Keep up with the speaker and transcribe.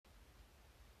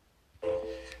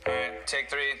Take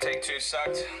 3, take 2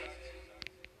 sucked.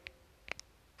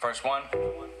 First one.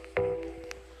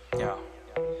 Yo.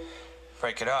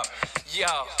 Break it up. Yo,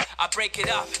 I break it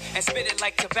up and spit it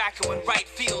like tobacco in right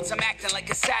fields. I'm acting like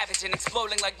a savage and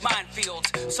exploding like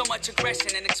minefields. So much aggression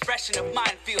and expression of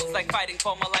mine feels like fighting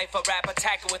for my life, a rap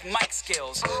attacker with mic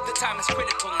skills. The time is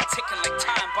critical and ticking like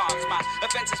time bombs. My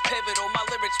offense is pivotal, my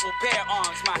lyrics will bear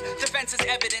arms. My defense is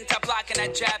evident, I block and I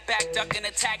jab back, duck and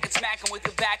attack and smacking with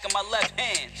the back of my left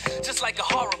hand. Just like a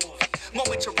horror movie,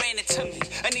 moment you ran into me.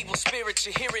 An evil spirit,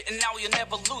 you hear it and now you'll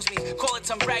never lose me. Call it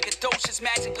some braggadocious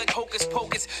magic like hocus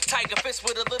pocus. Tiger fist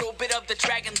with a little bit of the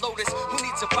dragon lotus. Who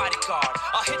needs a bodyguard?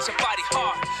 I'll hit your body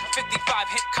hard. 55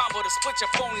 hit combo to split your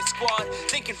phony squad.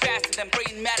 Thinking faster than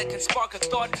brain matter can spark a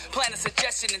thought. Plan a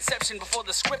suggestion, inception before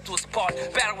the script was bought.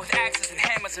 Battle with axes and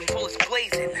hammers and bullets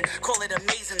blazing. Call it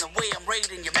amazing the way I'm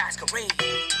raiding your masquerade.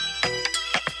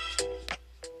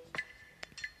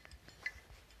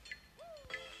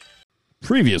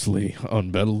 Previously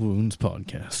on Battle Wounds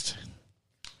Podcast.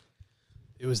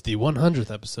 It was the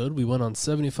 100th episode. We went on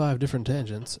 75 different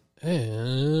tangents,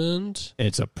 and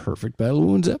It's a perfect Battle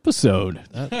Wounds episode.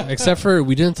 except for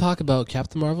we didn't talk about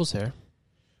Captain Marvel's hair,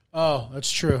 Oh,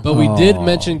 that's true. but we did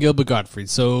mention Gilbert Gottfried,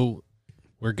 so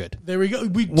we're good. There we go.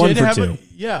 We One did for have two.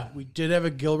 we did have a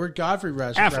Gilbert Gottfried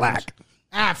reference.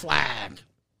 Affleck.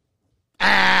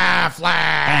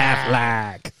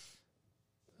 Affleck.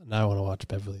 Now I want to watch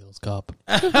Beverly Hills Cop.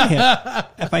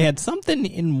 If I had something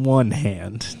in one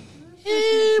hand,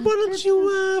 Why don't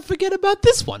you forget about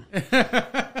this one?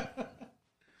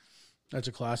 That's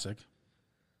a classic.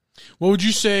 What would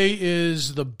you say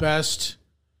is the best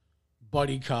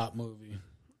buddy cop movie?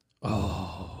 There's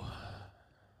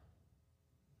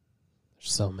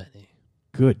so many.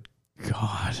 good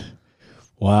God.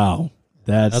 Wow.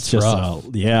 That's just rough.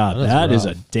 that is a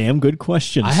rough. damn good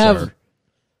question, I sir. have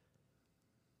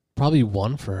probably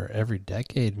one for every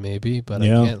decade, maybe, but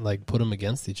Yeah. I can't like put them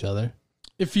against each other.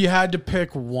 If you had to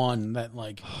pick one that,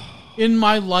 like, in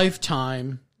my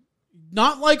lifetime,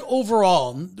 not like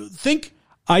overall. Think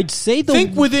I'd say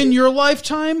think within your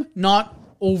lifetime, not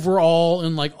overall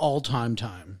in like all-time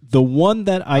time. the one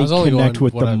that I was only connect going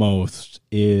with what the I- most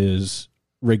is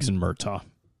Riggs and Murtaugh.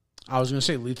 I was going to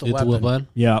say Lethal Lethal Weapon. Weapon?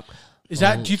 Yeah. Is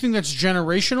that? Do you think that's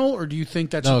generational, or do you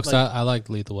think that's No, like, because I like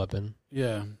Lethal Weapon.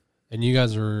 yeah? And you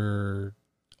guys were,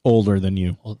 Older than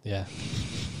you. yeah.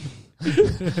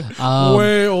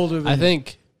 Way older than I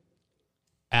think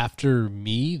after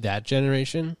me, that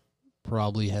generation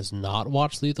probably has not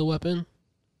watched Lethal Weapon.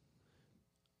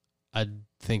 I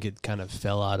think it kind of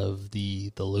fell out of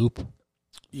the loop.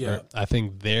 Yeah, I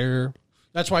think they're,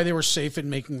 that's why they were safe in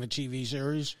making the TV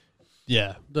series.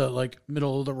 yeah, The like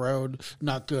middle of the road,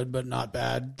 not good but not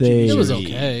bad. They it was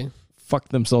okay. fucked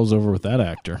themselves over with that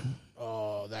actor.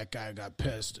 Oh, that guy got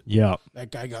pissed. Yeah. That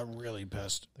guy got really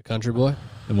pissed. The Country Boy.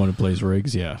 The one who plays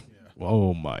Riggs, yeah.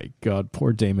 Oh my God,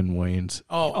 poor Damon Wayans.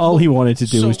 Oh, All he wanted to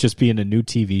do so- was just be in a new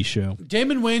TV show.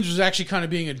 Damon Wayans was actually kind of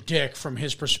being a dick from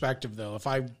his perspective, though, if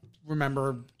I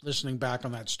remember listening back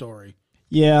on that story.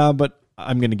 Yeah, but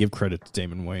I'm going to give credit to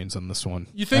Damon Wayans on this one.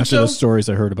 You think After so? the stories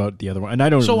I heard about the other one. And I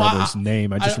don't So remember I- his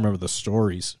name. I just I- remember the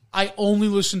stories. I only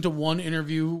listened to one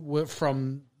interview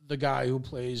from the guy who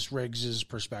plays Riggs'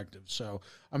 perspective, so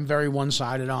I'm very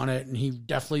one-sided on it, and he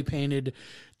definitely painted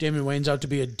Damon Wayans out to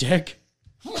be a dick.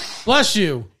 Bless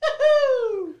you.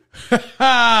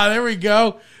 There we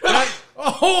go.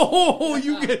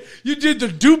 You did the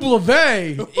double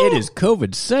levé. It is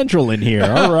COVID Central in here.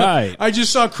 All right. I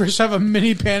just saw Chris have a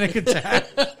mini panic attack.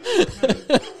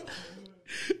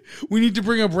 We need to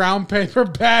bring a brown paper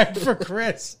bag for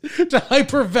Chris to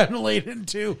hyperventilate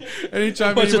into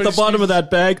anytime. What's at the bottom of that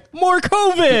bag? More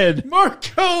COVID. More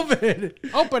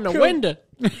COVID. Open the window.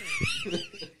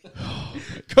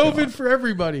 COVID for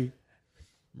everybody.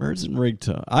 Merz and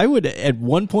Rigta. I would, at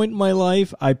one point in my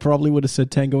life, I probably would have said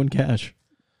Tango and Cash.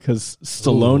 Because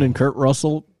Stallone and Kurt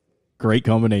Russell, great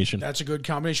combination. That's a good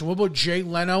combination. What about Jay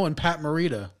Leno and Pat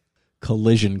Morita?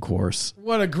 Collision Course.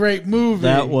 What a great movie.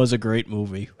 That was a great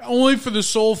movie. Only for the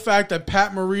sole fact that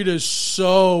Pat Morita is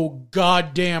so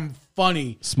goddamn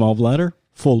funny. Small bladder,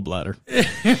 full bladder.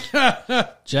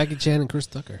 Jackie Chan and Chris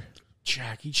Tucker.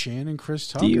 Jackie Chan and Chris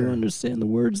Tucker. Do you understand the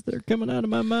words that are coming out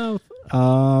of my mouth?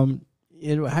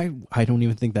 I don't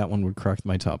even think that one would crack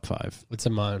my top 5. What's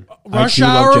in mine? Rush I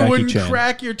do love Hour Jackie wouldn't Chan.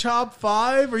 crack your top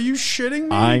 5? Are you shitting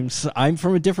me? I'm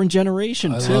from a different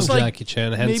generation I too. love like Jackie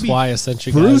Chan, hence maybe why I sent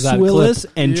you Bruce guys that Willis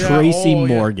clip. and Yeah, Tracy oh,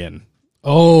 yeah. Morgan.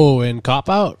 Oh, and Cop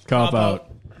Out. Cop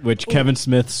out. which Kevin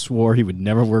Smith swore he would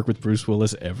never work with Bruce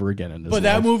Willis ever again in his But life.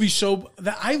 that movie,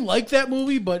 I like that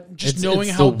movie, but just It's, knowing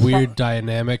it's how the weird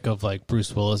dynamic of like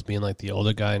Bruce Willis being like the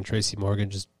older guy and Tracy Morgan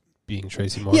just being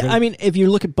Tracy Morgan. Yeah, I mean, if you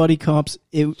look at buddy cops,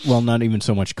 not even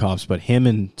so much cops, but him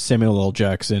and Samuel L.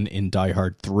 Jackson in Die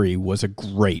Hard 3 was a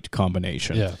great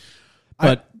combination. Yeah.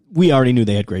 But we already knew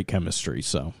they had great chemistry,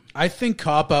 so I think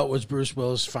Cop Out was Bruce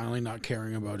Willis finally not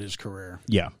caring about his career.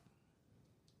 yeah.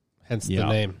 Hence Yeah. the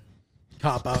name.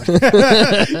 Cop Out.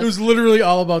 It was literally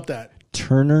all about that.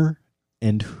 Turner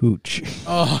and Hooch.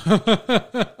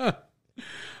 Oh,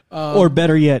 Or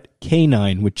better yet,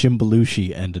 K9 with Jim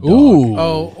Belushi and a dog. Ooh.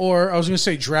 or I was going to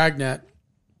say Dragnet.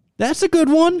 That's a good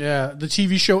one. Yeah, the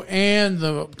TV show and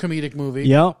the comedic movie.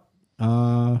 Yeah.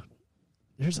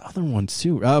 There's other ones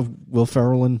too. Will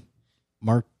Ferrell and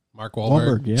Mark Mark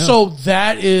Wahlberg. Wahlberg. Yeah. So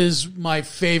that is my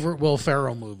favorite Will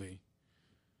Ferrell movie.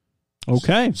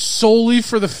 okay. Solely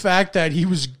for the fact that he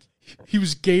was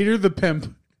Gator the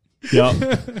pimp. Yeah.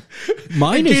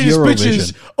 Mine is Gator's Eurovision.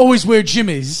 bitches always wear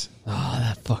jimmies. Oh,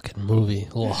 that fucking movie.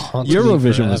 will haunt me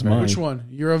Eurovision was forever. mine. Which one?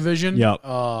 Eurovision?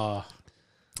 Yeah.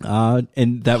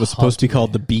 And that was supposed to be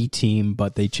called the B Team,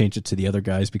 but they changed it to the other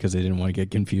guys because they didn't want to get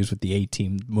confused with the A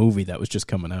Team movie that was just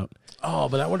coming out. Oh,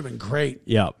 but that would have been great.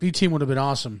 Yeah. B Team would have been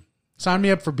awesome. Sign me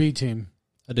up for B Team.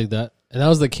 I dig that. And that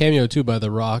was the cameo too by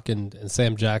The Rock and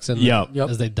Sam Jackson. Yeah. Yep.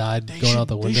 As they died going out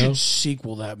the They window. should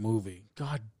sequel that movie.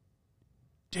 God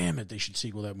damn it, they should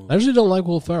sequel that movie. I usually don't like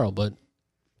Will Ferrell, but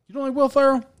You don't like Will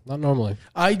Ferrell? not normally.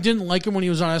 I didn't like him when he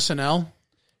was on SNL,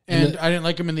 and I didn't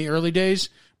like him in the early days.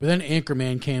 But then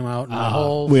Anchorman came out, and the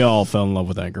whole We all fell in love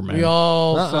with Anchorman. we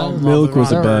all fell in love Milk with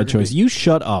was a Ron bad Burgundy. choice. You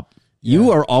shut up.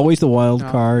 You are always the wild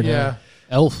card. Yeah.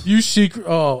 Elf. You secret.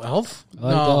 Oh, Elf. I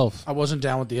liked Elf. I wasn't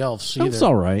down with the Elves either. That's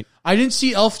all right. I didn't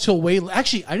see Elf till way.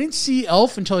 Actually, I didn't see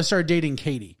Elf until I started dating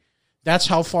Katie. That's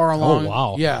how far along.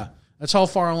 wow. Yeah, that's how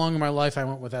far along in my life I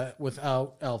went with that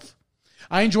without Elf.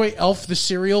 I enjoy Elf the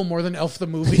cereal more than Elf the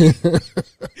movie.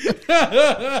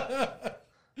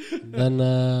 Then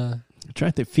I'm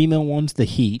trying to think. Female ones, The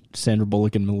Heat, Sandra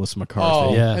Bullock and Melissa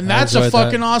McCarthy. Oh, Yeah, and I that's a enjoyed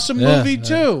fucking that. awesome Yeah, movie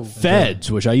too.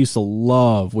 Feds, which I used to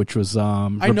love, which was know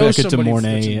Rebecca De somebody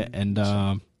Mornay that's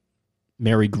and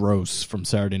Mary Gross from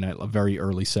Saturday Night Live, very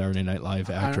early Saturday Night Live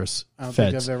actress. I don't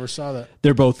think Feds. I've ever saw that.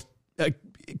 They're both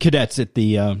cadets at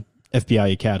the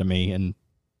FBI Academy, and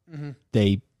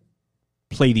they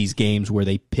play these games where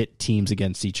they pit teams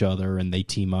against each other, and they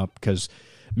team up because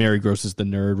Mary Gross is the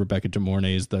nerd, Rebecca De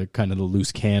Mornay is the kind of the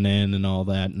loose cannon and all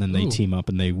that, and then they team up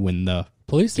and they win the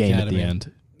Police game Academy. at the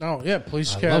end. Oh yeah,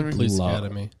 Police I Academy. love Police Love.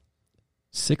 Academy.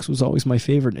 6 was always my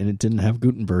favorite, and it didn't have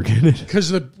Gutenberg in it. Because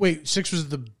 6 was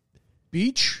the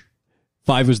beach.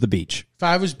 5 was the beach.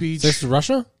 5 was beach. This is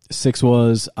Russia? 6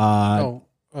 was Police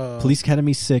Police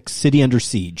Academy 6, City Under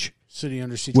Siege, City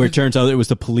Under Siege. where it turns out it was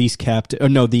the police captain, or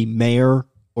no, the mayor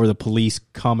or the police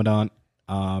commandant,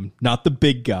 not the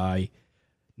big guy,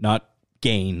 not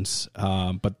Gaines,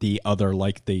 but the other,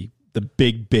 like the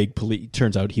big police.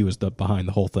 Turns out he was behind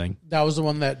the whole thing. That was the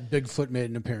one that Bigfoot made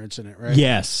an appearance in it, right?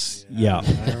 Yes, yeah.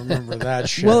 I remember that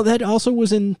shit. Well, that also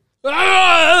was in.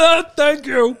 Thank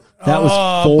you. That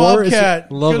was 4. Is it-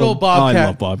 Bobcat. Love Good him. old Oh, Bobcat. I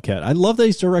love Bobcat. I love that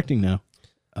he's directing now.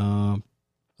 I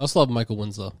also love Michael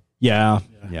Winslow. Yeah.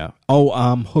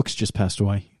 Oh, Hooks just passed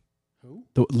away. Who?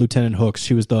 The Lieutenant Hooks.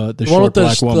 She was the The one short with the,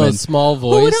 black woman the small who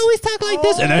would voice. always talk like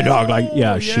this and then talk like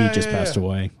she just yeah, passed yeah.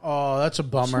 away. Oh, that's a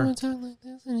bummer. Talk like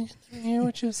this and you can hear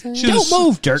what you're saying. She Don't was-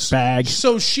 move, dirtbag.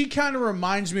 So she kind of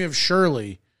reminds me of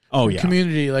Shirley. Oh from yeah,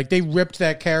 Community. Like they ripped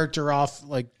that character off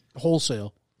like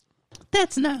wholesale.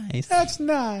 that's nice. That's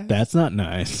nice. That's not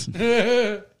nice.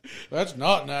 That's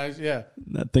not nice. Yeah.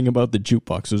 That thing about the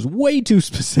jukebox is way too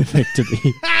specific to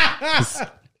me.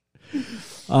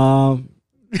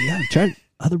 Yeah, I'm trying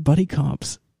other buddy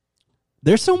cops.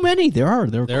 There's so many. There are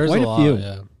There's quite a a lot, few.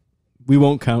 yeah. We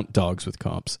won't count Dogs with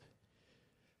Cops,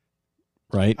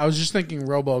 right? I was just thinking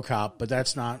RoboCop, but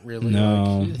that's not really.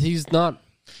 No. He's not.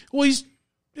 Well,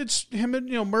 it's him and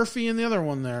Murphy and the other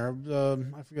one there.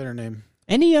 I forget her name.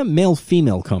 Any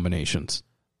male-female combinations?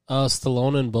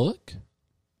 Stallone and Bullock?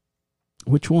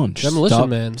 Which one? Demolition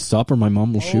Man. Stop or my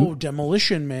mom will Oh, shoot.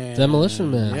 Demolition Man. Demolition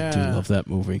Man. Yeah. I do love that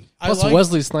movie. Plus, I like,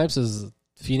 Wesley Snipes'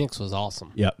 Phoenix was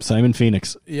awesome. Yeah, Simon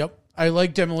Phoenix. Yep. I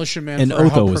like Demolition Man And for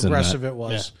how Otho was in progressive that. it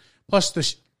was. Yeah.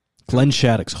 Plus, Glenn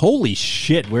Shaddix. Holy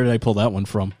shit, where did I pull that one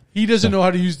from? he doesn't know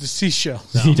how to use the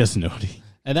seashells. He doesn't know what he...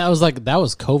 And that was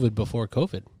COVID before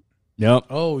COVID. Yep.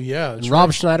 Oh, yeah. That's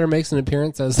Rob Schneider makes an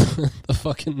appearance as the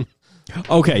fucking.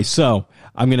 Okay, so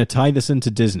I'm going to tie this into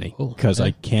Disney Oh, because okay.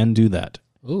 I can do that.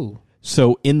 Ooh.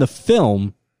 So in the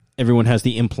film, everyone has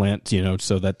the implant,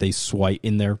 so that they swipe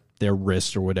in their their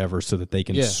wrist or whatever so that they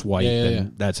can Yeah. swipe, Yeah, yeah, and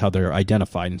yeah. that's how they're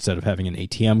identified instead of having an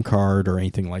ATM card or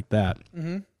anything like that.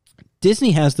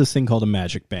 Disney has this thing called a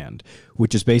Magic Band,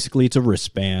 which is basically it's a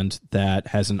wristband that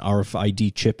has an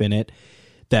RFID chip in it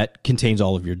that contains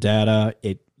all of your data.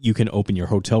 You can open your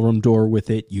hotel room door with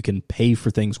it. You can pay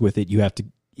for things with it. You have to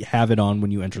have it on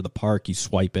when you enter the park. You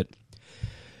swipe it.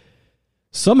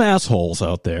 Some assholes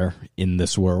out there in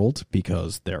this world,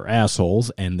 because they're assholes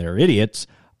and they're idiots,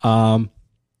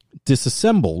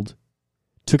 disassembled,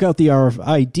 took out the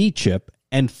RFID chip,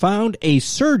 and found a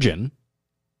surgeon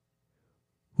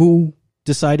who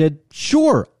decided,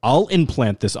 sure, I'll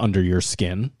implant this under your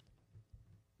skin.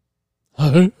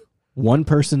 One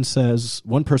person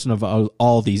of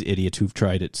all these idiots who've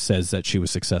tried it says that she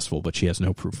was successful, but she has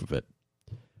no proof of it.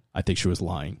 I think she was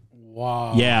lying.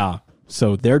 Wow. Yeah.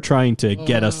 So they're trying to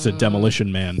get us to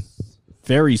Demolition Man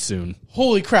very soon.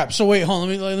 Holy crap. So wait, hold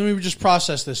on. Let me just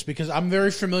process this because I'm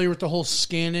very familiar with the whole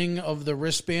scanning of the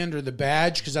wristband or the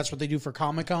badge because that's what they do for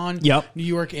Comic-Con. Yep. New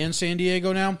York and San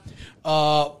Diego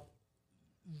now.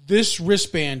 This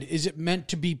wristband, is it meant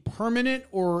to be permanent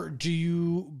or do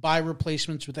you buy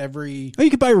replacements with every... Oh, you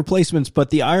could buy replacements, but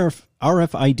the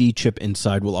RFID chip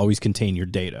inside will always contain your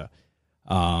data.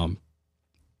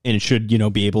 And it should,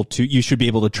 you should be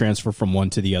able to transfer from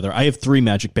one to the other. I have 3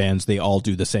 Magic Bands. They all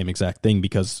do the same exact thing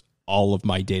because all of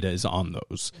my data is on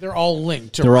those. They're all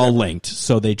linked. They're all linked.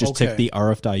 So they just Okay. took the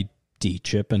RFID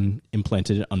chip and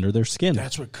implanted it under their skin.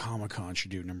 That's what Comic-Con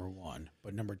should do, number one.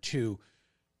 But number two,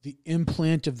 the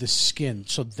implant of the skin.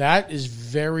 So that is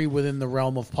very within the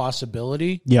realm of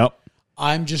possibility. Yep.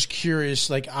 I'm just curious.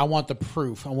 I want the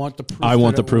proof. I want the proof. I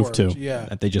want that the it proof worked. too. Yeah.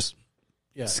 That they just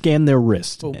Yeah. scan their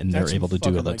wrist Oh, and they're that's able to do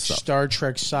all fucking that stuff. Star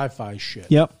Trek sci-fi shit.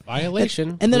 Yep.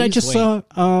 Violation. And then I Please just wait.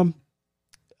 saw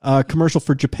a commercial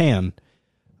for Japan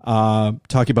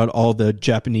talking about all the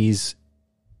Japanese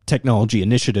technology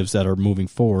initiatives that are moving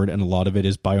forward, and a lot of it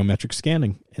is biometric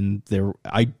scanning. And it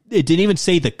didn't even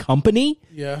say the company.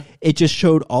 Yeah. It just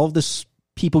showed all of this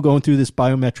people going through this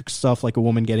biometric stuff, like a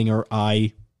woman getting her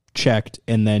eye checked,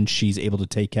 and then she's able to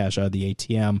take cash out of the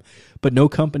ATM. But no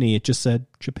company. It just said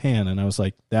Japan, and I was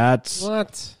like, that's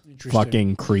What? Interesting.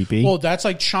 fucking creepy. Well, that's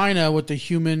like China with the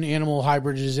human-animal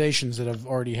hybridizations that have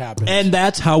already happened. And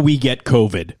that's how we get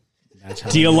COVID.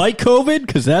 Do you like COVID?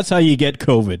 Because that's how you get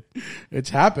COVID. It's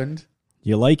happened.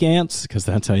 You like ants? Because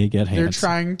that's how you get They're ants.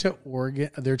 trying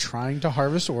to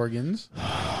harvest organs,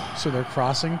 so they're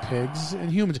crossing pigs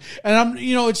and humans. And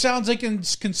it sounds like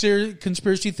it's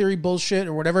conspiracy theory bullshit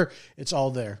or whatever. It's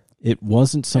all there. It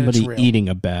wasn't somebody real. eating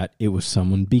a bat. It was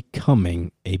someone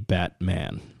becoming a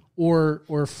Batman. Or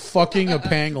fucking a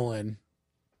pangolin.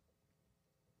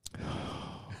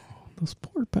 Those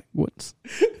poor penguins.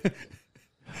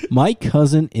 My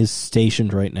cousin is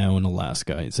stationed right now in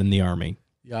Alaska. He's in the Army.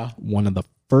 Yeah, One of the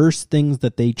first things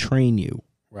that they train you,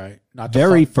 right. Not to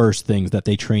very fuck- first things that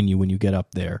they train you when you get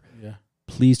up there, Yeah.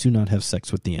 please do not have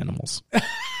sex with the animals.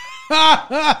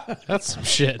 That's some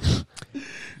shit.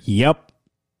 Yep.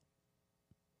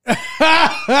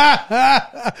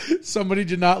 Somebody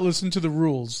did not listen to the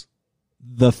rules.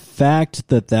 The fact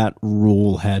that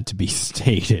rule had to be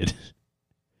stated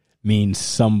means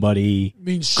somebody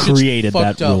Means shit's created that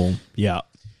fucked up. rule. Yeah.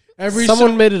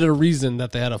 Someone made it a reason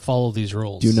that they had to follow these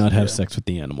rules. Do not have sex with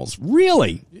the animals.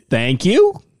 Really? Thank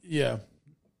you. Yeah.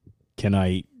 Can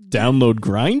I download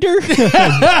Grindr?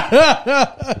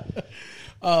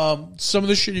 Some of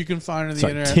the shit you can find on the It's like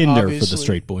internet. Tinder for obviously. the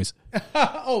straight boys.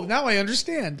 Oh, now I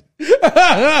understand.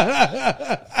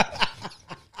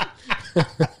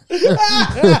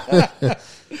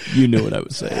 You know what I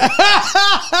was saying.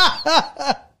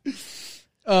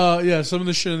 Yeah, some of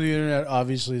the shit on the internet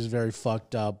obviously is very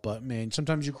fucked up, but man,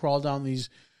 sometimes you crawl down these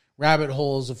rabbit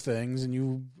holes of things and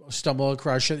you stumble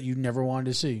across shit that you never wanted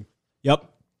to see. Yep.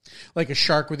 Like a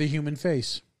shark with a human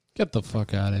face. Get the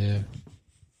fuck out of here.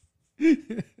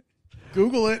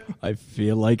 Google it. I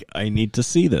feel like I need to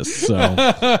see this. So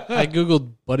I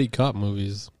googled buddy cop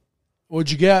movies.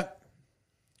 What'd you get?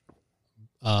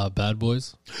 Bad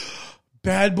Boys.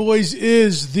 Bad Boys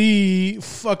is the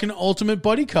fucking ultimate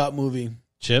buddy cop movie.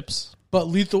 Chips. But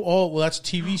Lethal, well, that's a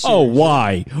TV series. oh,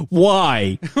 why?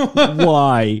 Why?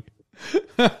 Why?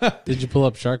 Did you pull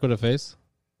up Shark with a Face?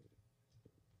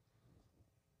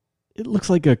 It looks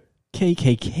like a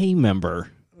KKK member.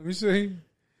 Let me see.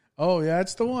 Oh, yeah,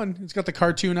 it's the one. It's got the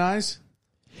cartoon eyes.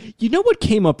 You know what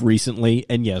came up recently?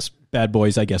 And yes, Bad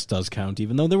Boys, I guess, does count,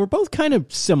 even though they were both kind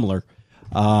of similar.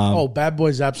 Bad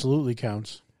Boys absolutely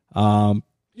counts. You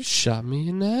shot me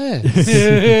in the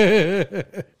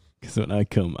ass. Because when I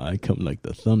come like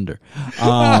the thunder.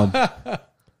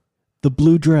 The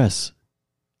blue dress.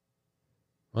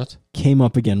 What? came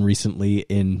up again recently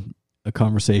in a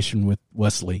conversation with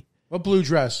Wesley. What blue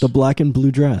dress? The black and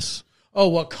blue dress. Oh,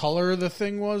 what color the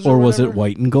thing was? Or was it whatever?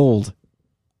 white and gold?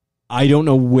 I don't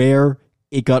know where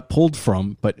it got pulled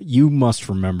from, but you must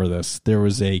remember this. There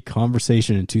was a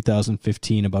conversation in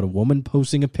 2015 about a woman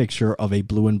posting a picture of a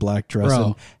blue and black dress, Bro.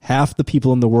 and half the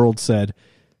people in the world said,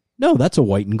 no, that's a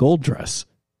white and gold dress.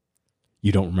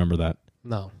 You don't remember that?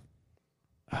 No.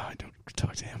 Oh, I don't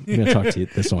talk to him. I'm going to talk to you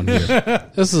this one here.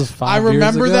 This is 5 I years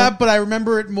remember ago? that, but I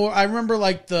remember it more. I remember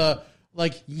like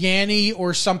Yanny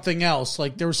or something else.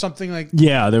 Like there was something like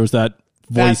Yeah, there was that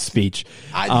voice That's- speech.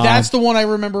 that's the one I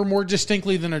remember more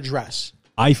distinctly than a dress.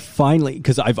 I finally,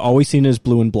 because I've always seen it as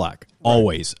blue and black,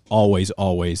 always,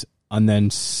 and then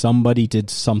somebody did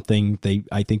something.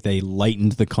 I think they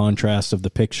lightened the contrast of the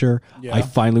picture. Yeah. I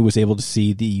finally was able to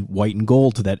see the white and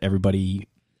gold that everybody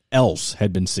else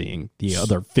had been seeing. The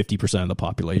other 50% of the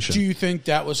population. Do you think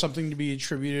that was something to be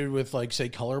attributed with, like, say,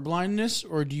 color blindness,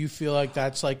 or do you feel like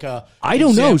that's like a I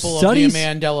don't know. example Studies- of the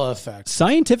Mandela effect?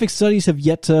 Scientific studies have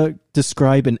yet to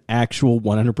describe an actual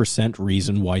 100%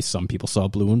 reason why some people saw a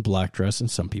blue and black dress and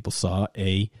some people saw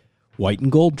a white and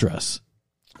gold dress.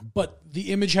 But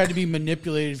the image had to be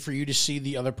manipulated for you to see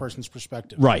the other person's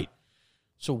perspective. Right.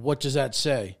 So what does that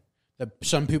say? That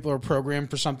some people are programmed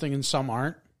for something and some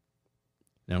aren't?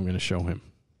 Now I'm going to show him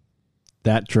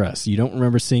that dress. You don't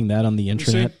remember seeing that on the see?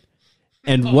 internet?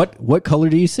 And what color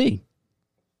do you see?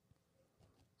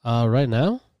 Right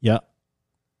now, Yeah.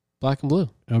 black and blue.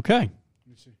 Okay.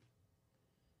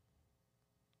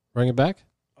 Bring it back.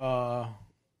 Uh,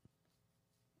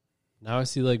 Now I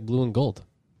see like blue and gold.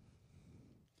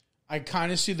 I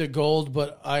kind of see the gold,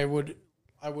 but I would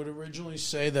originally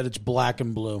say that it's black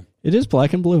and blue. It is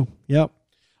black and blue. Yep.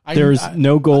 I- There's I-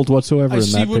 no gold whatsoever I in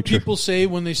see that what picture. people say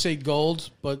when they say gold,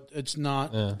 but it's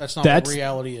not. Yeah. That's not That's- what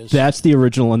reality is. That's the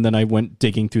original, and then I went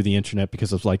digging through the internet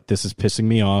because I was like, this is pissing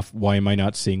me off. Why am I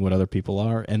not seeing what other people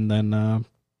are? And then,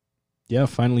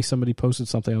 finally somebody posted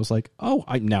something. I was like, oh,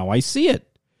 now I see it.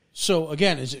 So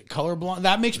again, is it colorblind?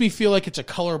 That makes me feel like it's a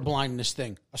color blindness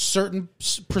thing. A certain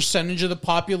percentage of the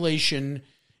population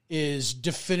is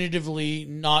definitively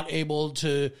not able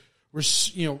to,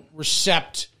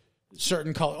 recept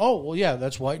certain color. Oh, well, yeah,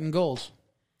 that's white and gold.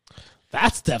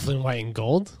 That's definitely white and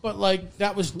gold. But like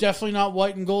that was definitely not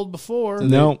white and gold before.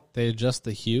 No, They adjust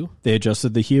the hue. they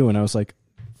adjusted the hue, and I was like,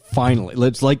 finally.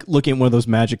 It's like looking at one of those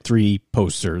Magic 3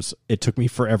 posters. It took me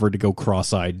forever to go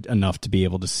cross-eyed enough to be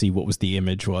able to see what was the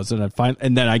image was. And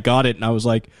then I got it, and I was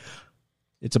like,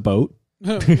 it's a boat.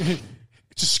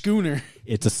 It's a schooner.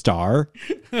 It's a star.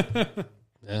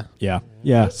 Yeah.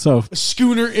 Yeah. So A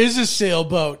schooner is a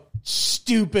sailboat.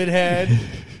 Stupid head.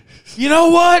 You know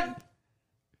what?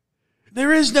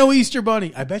 There is no Easter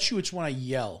Bunny. I bet you it's when I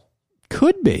yell.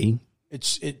 could be.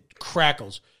 It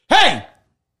crackles. Hey!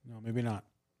 No, maybe not.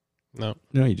 No.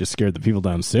 No, you just scared the people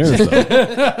downstairs, though.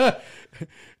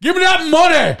 Give me that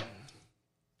money.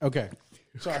 Okay.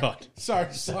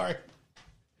 Sorry. Sorry.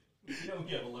 You don't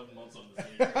get 11 months on this.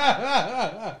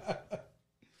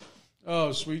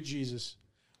 Oh, sweet Jesus.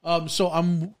 Are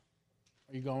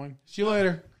you going? See you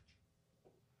later.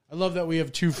 I love that we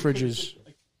have 2 fridges.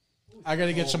 I got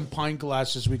to get some pint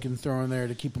glasses we can throw in there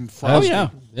to keep them Oh, frosty. yeah.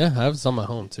 Yeah, I have some at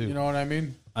home too. You know what I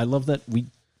mean? I love that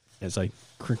as I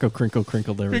crinkle, there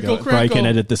we Crinkle, go. Probably can crinkle.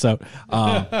 edit this out.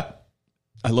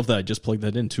 I love that I just plugged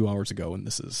that in 2 hours ago, and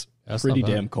this is That's pretty not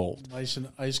bad. damn cold. Nice and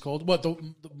ice cold. What,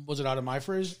 was it out of my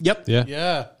fridge? Yep. Yeah.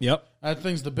 Yeah. Yep. That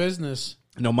thing's the business.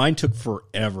 No, mine took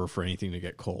forever for anything to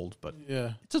get cold, but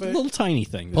Yeah. it's a little tiny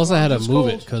thing. Plus, I had to It's move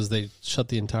cold. it because they shut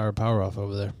the entire power off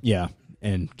over there. Yeah,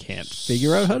 and can't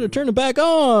figure out how to turn it back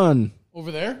on.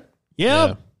 Over there?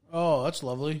 Yep. Oh, that's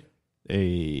lovely.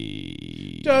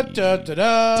 They Da, da, da,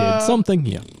 da. did something.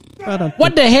 Yeah.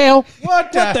 What the hell?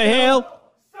 What What the hell?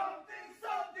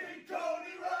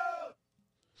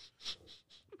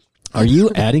 Are you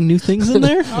adding new things in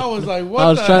there? I was like, what I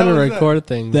was the trying to hell is that? record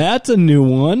things. That's a new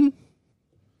one.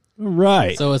 All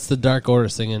right. So it's the Dark Order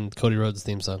singing Cody Rhodes'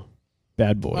 theme song.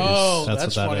 Bad Boys. Oh, That's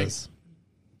that's what that funny. is.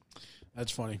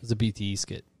 That's funny. It's a BTE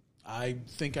skit. I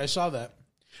think I saw that.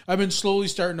 I've been slowly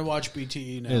starting to watch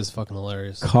BTE now. It is fucking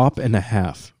hilarious. Cop and a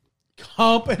Half.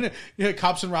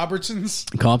 Cops and Robertsons.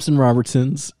 Cops and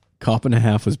Robertsons. Cop and a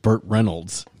Half was Burt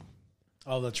Reynolds.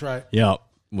 Oh, that's right. Yeah.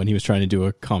 When he was trying to do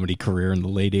a comedy career in the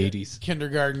late 80s.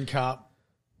 Kindergarten Cop.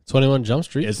 21 Jump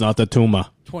Street. It's not the Tuma.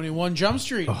 21 Jump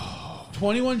Street.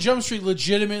 21 Jump Street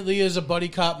legitimately is a buddy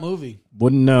cop movie.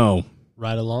 Wouldn't know.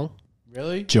 Ride Along.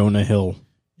 Really? Jonah Hill.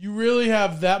 You really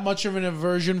have that much of an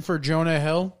aversion for Jonah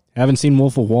Hill? Haven't seen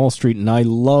Wolf of Wall Street, and I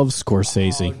love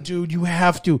Scorsese. Oh, dude, you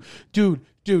have to. Dude,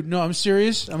 Dude, no, I'm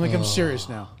serious. I'm serious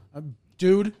now.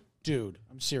 Dude,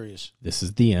 I'm serious. This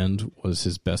Is the End was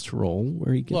his best role,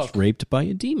 where he gets Look. raped by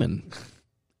a demon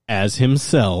as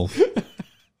himself.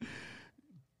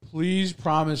 Please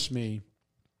promise me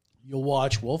you'll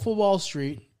watch Wolf of Wall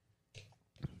Street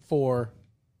for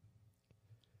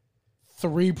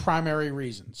 3 primary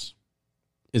reasons.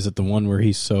 Is it the one where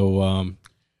he's so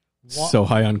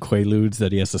high on Quaaludes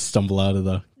that he has to stumble out of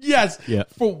the... Yes. Yeah.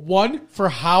 For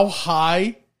how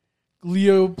high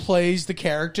Leo plays the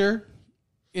character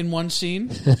in one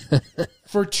scene.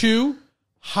 For 2,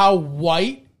 how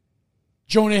white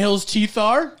Jonah Hill's teeth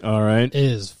are. All right. It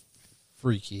is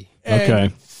freaky. And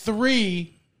Okay.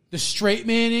 3, the straight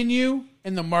man in you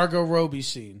and the Margot Robbie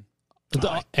scene.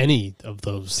 Any of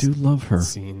those I do love her.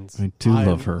 scenes. I do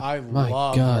love her. I My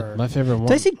love God, her. my favorite one.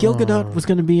 Did I say Gal Gadot was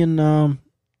going to be in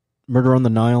Murder on the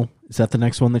Nile? Is that the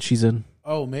next one that she's in?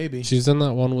 Oh, maybe. She's in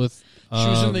that one with. She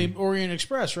was in the Orient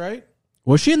Express, right?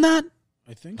 Was she in that?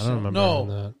 I think I so. don't remember No,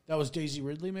 her in that. was Daisy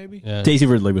Ridley, maybe? Yeah, Daisy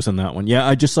Ridley was in that one. Yeah,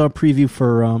 I just saw a preview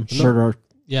for Murder.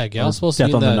 yeah. Gal's supposed to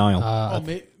Death be in on the that. Nile. I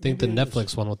think the maybe it is.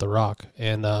 Netflix one with The Rock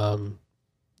and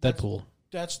Deadpool.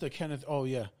 That's the Kenneth. Oh,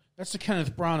 yeah. That's the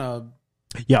Kenneth Branagh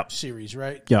Yeah, series,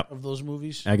 right? Yeah. Of those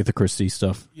movies? Agatha Christie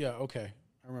stuff. Yeah, okay.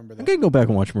 I remember I'm that. going to go back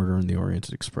and watch Murder on the Orient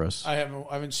Express. I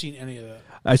haven't seen any of that.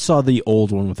 I saw the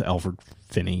old one with Alfred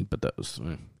Finney, but that was...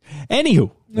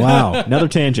 Anywho, wow, another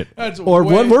tangent. That's Or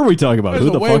way- what were we talking about? that's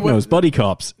Who the way- fuck way- knows? Buddy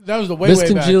cops. That was the way back.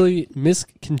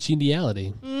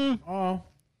 Miscongeniality. Oh,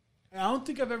 I don't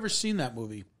think I've ever seen that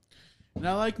movie. And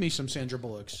I like me some Sandra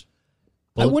Bullocks.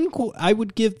 I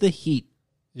would give The Heat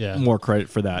Yeah. more credit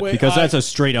for that Wait, because that's a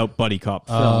straight out buddy cop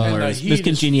film. And Whereas The Heat is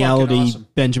fucking Miscongeniality, awesome.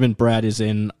 Benjamin Bratt is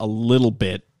in a little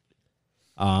bit.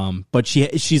 But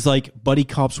she's like buddy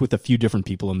cops with a few different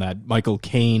people in that. Michael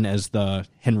Caine as the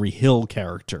Henry Hill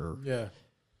character. Yeah.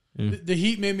 The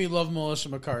Heat made me love Melissa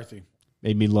McCarthy.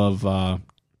 Made me love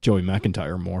Joey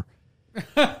McIntyre more.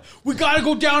 We gotta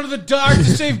go down to the dock to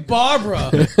save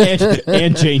Barbara.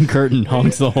 and Jane Curtin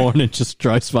honks the horn and just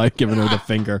drives by giving her the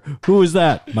finger. Who is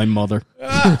that? My mother.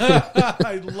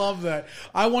 I love that.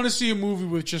 I want to see a movie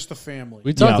with just the family.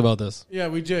 We talked Yeah. about this. Yeah,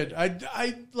 we did.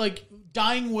 I like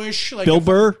dying wish. Like Bill if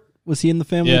Burr? Was he in the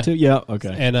family Yeah. too? Yeah,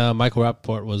 okay. And Michael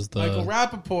Rappaport was the Michael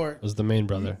Rappaport. main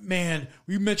brother. Man,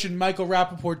 we mentioned Michael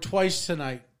Rappaport twice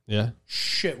tonight. Yeah.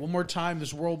 Shit, one more time,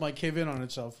 this world might cave in on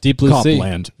itself. Deep Blue Sea.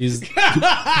 Copland. He's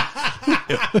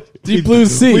Deep Blue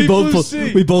Sea. We Blue both,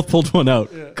 Sea. we both pulled one out.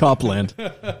 Copland.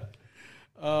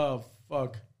 Oh,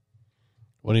 fuck.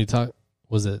 When he talks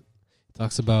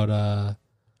about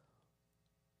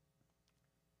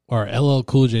or LL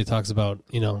Cool J talks about,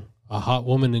 a hot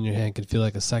woman in your hand could feel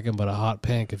like a second, but a hot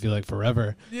pan could feel like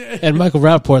forever. Yeah. And Michael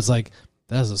Rappaport's like,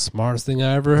 that's the smartest thing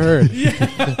I ever heard.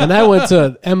 And I went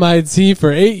to MIT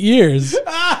for 8 years.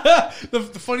 The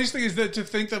funniest thing is that to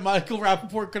think that Michael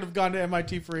Rappaport could have gone to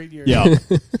MIT for 8 years. Yeah.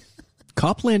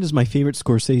 Copland is my favorite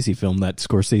Scorsese film that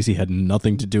Scorsese had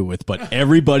nothing to do with, but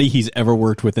everybody he's ever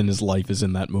worked with in his life is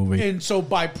in that movie. And so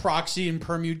by proxy and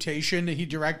permutation, he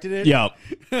directed it. Yeah.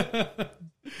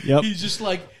 Yep. He's just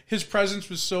like, his presence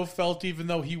was so felt even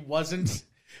though he wasn't.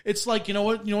 It's like, you know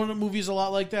what a movie is a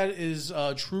lot like that is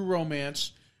True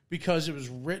Romance, because it was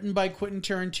written by Quentin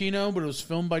Tarantino, but it was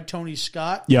filmed by Tony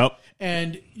Scott. Yep.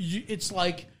 And it's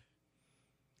like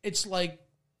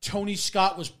Tony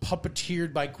Scott was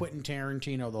puppeteered by Quentin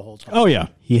Tarantino the whole time. Oh, yeah.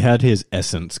 He had his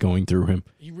essence going through him.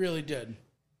 He really did.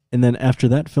 And then after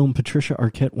that film, Patricia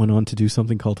Arquette went on to do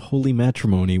something called Holy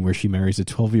Matrimony, where she marries a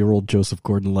 12-year-old Joseph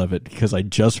Gordon-Levitt, because I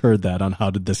just heard that on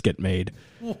How Did This Get Made.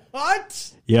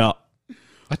 What? Yeah.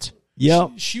 What? Yeah.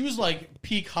 She was like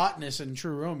peak hotness in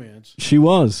True Romance. She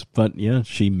was, but yeah,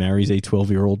 she marries a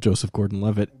 12-year-old Joseph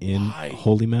Gordon-Levitt in Why?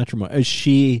 Holy Matrimony.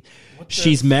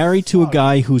 She's married to a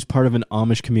guy who's part of an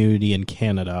Amish community in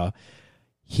Canada.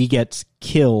 He gets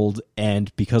killed,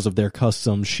 and because of their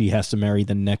customs, she has to marry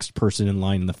the next person in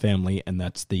line in the family, and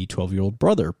that's the 12-year-old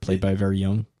brother, played by a very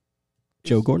young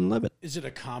Joe Gordon-Levitt. Is it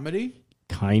a comedy?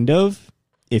 Kind of.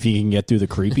 If you can get through the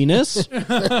creepiness.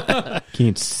 Can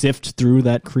you sift through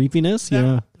that creepiness?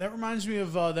 Yeah. That reminds me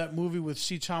of that movie with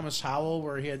C. Thomas Howell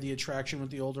where he had the attraction with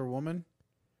the older woman.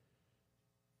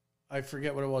 I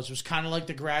forget what it was. It was kind of like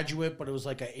The Graduate, but it was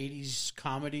like an 80s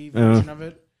comedy version of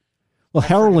it. Well,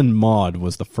 Harold and Maude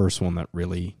was the first one that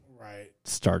really Right.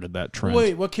 started that trend.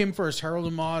 Wait, what came first, Harold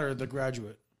and Maude or The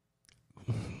Graduate?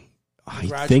 I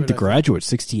Graduate, think The I think. Graduate,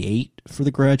 68 for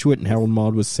The Graduate, and Harold and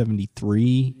Maude was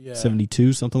 73, Yeah.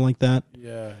 72, something like that.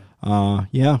 Yeah.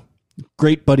 Yeah.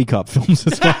 Great buddy cop films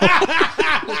as well.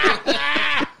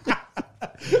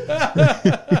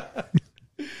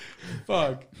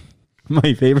 Fuck.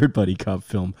 My favorite buddy cop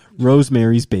film,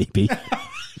 Rosemary's Baby.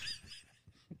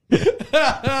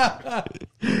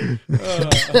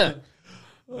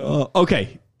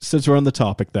 Okay, since we're on the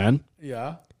topic then,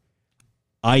 Yeah.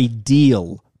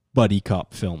 ideal buddy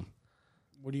cop film.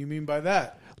 What do you mean by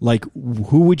that? Like,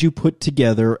 who would you put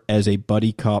together as a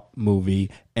buddy cop movie,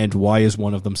 and why is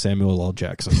one of them Samuel L.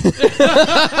 Jackson?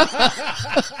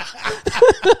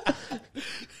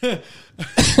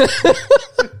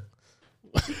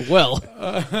 Well,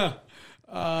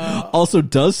 Also,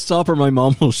 does Stop or My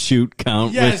Mom Will Shoot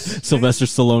count Yes. with Sylvester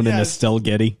Stallone and Yes. Estelle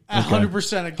Getty?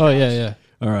 100%. oh yeah.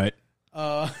 All right.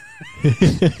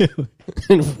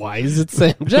 And why is it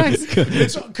Sam Jackson?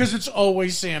 Because it's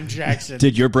always Sam Jackson.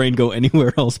 Did your brain go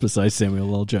anywhere else besides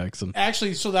Samuel L. Jackson?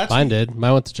 Actually, so that's Mine did.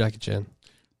 Mine went to Jackie Chan.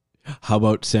 How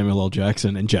about Samuel L.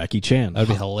 Jackson and Jackie Chan? That'd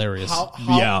be hilarious.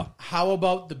 Yeah. How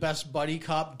about the best buddy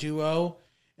cop duo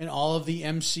in all of the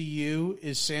MCU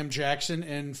is Sam Jackson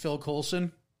and Phil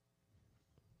Coulson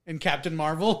in Captain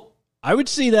Marvel? I would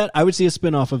see that. I would see a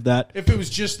spin-off of that. If it was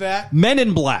just that. Men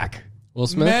in Black. Will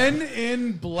Smith. Men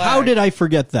in Black. How did I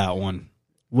forget that one?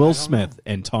 Will Smith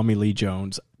and Tommy Lee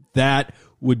Jones. That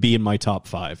would be in my top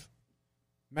 5.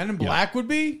 Men in Black would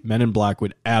be? Men in Black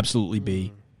would absolutely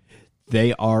be.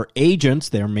 They are agents.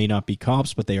 They may not be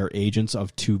cops, but they are agents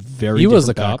of two very He different was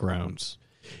a cop. backgrounds.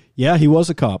 Yeah, he was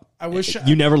a cop. I wish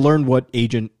You never learned what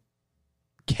Agent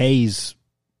K's...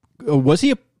 was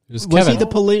he a... was Was he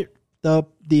Kevin.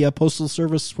 the postal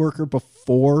service worker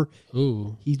before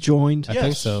Ooh, he joined? I think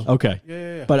Yes. so. Okay.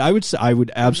 Yeah. But I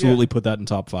would absolutely put that in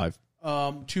top 5.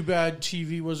 Too bad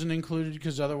TV wasn't included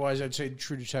because otherwise I'd say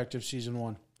True Detective Season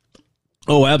 1.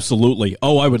 Oh, absolutely.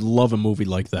 Oh, I would love a movie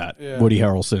like that. Yeah. Woody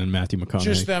Harrelson and Matthew McConaughey.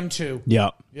 Just them two.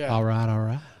 Yeah. Yeah. All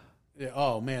right. Yeah.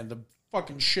 Oh, man. The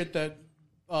fucking shit that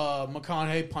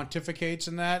McConaughey pontificates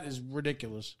in that is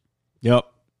ridiculous. Yep.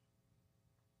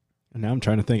 And now I'm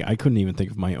trying to think. I couldn't even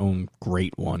think of my own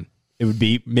great one. It would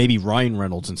be maybe Ryan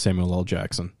Reynolds and Samuel L.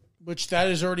 Jackson. Which that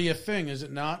is already a thing, is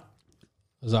it not?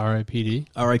 Was R.I.P.D.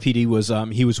 R.I.P.D. was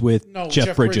he was with No,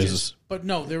 Jeff Bridges. But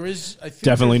no, there is. I think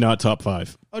Definitely there's- not top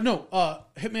 5. Oh no,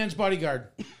 Hitman's Bodyguard.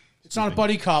 It's not a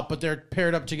buddy cop, but they're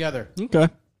paired up together. Okay.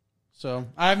 So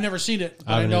I've never seen it, but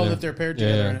I I haven't know either. that they're paired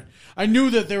together Yeah. in it. I knew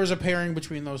that there was a pairing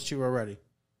between those two already.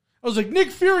 I was like,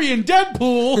 Nick Fury and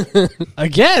Deadpool,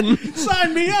 Again?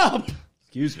 sign me up.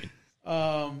 Excuse me.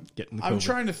 Getting the I'm COVID.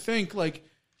 trying to think, like,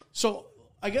 so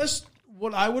I guess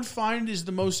what I would find is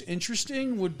the most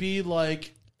interesting would be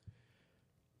like,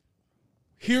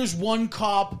 here's one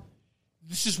cop,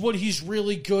 this is what he's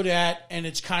really good at, and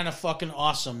it's kind of fucking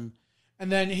awesome.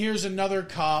 And then here's another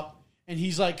cop, and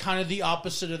he's like kind of the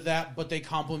opposite of that, but they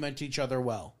complement each other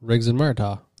well. Riggs and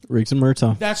Murtaugh. Riggs and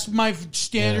Murtaugh. That's my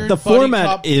standard The buddy format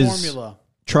cop is formula.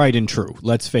 tried and true.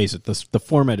 Let's face it. The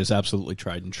format is absolutely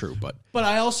tried and true. But But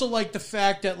I also like the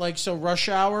fact that, like, so Rush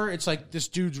Hour, it's like this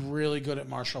dude's really good at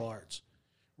martial arts,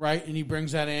 right? And he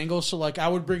brings that angle. So, like, I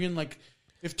would bring in, like,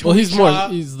 if Tony Well, he's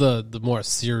Jaa- he's the more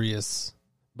serious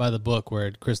by the book,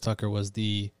 where Chris Tucker was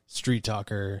the street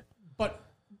talker.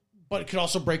 but it could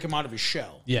also break him out of his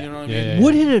shell. Yeah. You know what I Yeah, mean? yeah.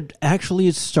 would it have actually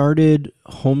started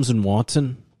Holmes and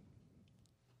Watson?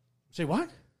 Say what?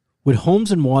 Would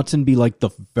Holmes and Watson be like the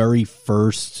very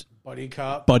first Buddy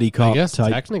cop. buddy I cop guess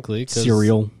type technically 'cause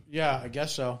serial? Yeah, I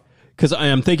guess so. Because I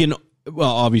am thinking, well,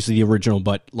 obviously the original,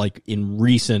 but like in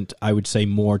recent, I would say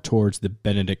more towards the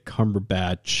Benedict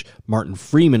Cumberbatch, Martin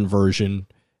Freeman version,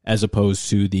 as opposed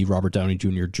to the Robert Downey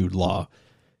Jr. Jude Law,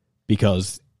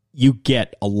 because you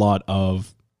get a lot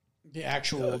of The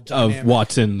actual dynamic.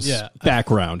 Watson's Yeah.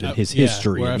 background and his yeah,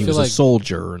 history. where I And he feel was a like-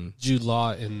 soldier, and Jude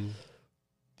Law in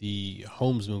the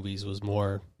Holmes movies was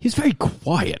more. he's very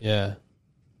quiet. Yeah,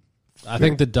 I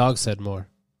think the dog said more.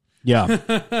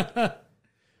 Yeah.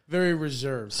 Very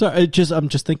reserved. So I'm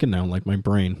just thinking now, like my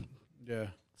brain. Yeah.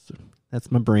 That's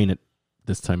my brain at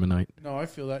this time of night. No, I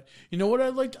feel that. You know what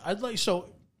I'd like? So, all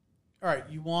right,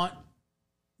 you want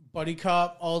buddy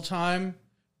cop all time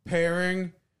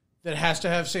pairing that has to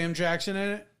have Sam Jackson in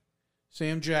it?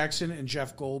 Sam Jackson and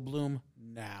Jeff Goldblum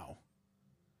now.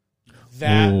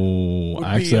 That Oh, would be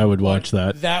actually, a I would watch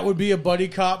that. That would be a buddy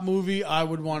cop movie I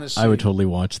would want to see. I would totally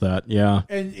watch that. Yeah.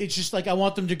 And it's just like I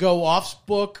want them to go off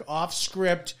book, off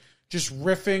script, just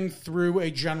riffing through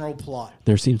a general plot.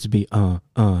 There seems to be a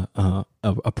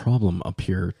problem up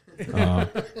here.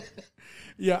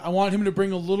 Yeah, I want him to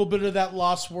bring a little bit of that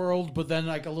Lost World, but then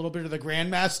like a little bit of the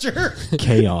Grandmaster,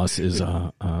 Chaos is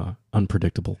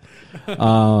unpredictable.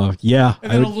 Yeah.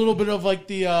 and then a little bit of like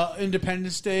the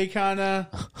Independence Day kind of.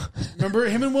 Remember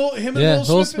him and Will Yeah,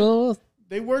 Smith? Will Smith.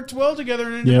 They worked well together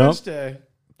in Independence Day.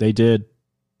 They did.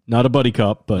 Not a buddy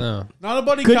cop, but No. Not a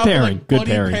buddy Good cop, but pairing, like good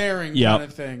buddy pairing. pairing Yep. kind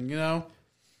of thing, you know?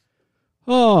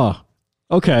 oh,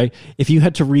 okay. If you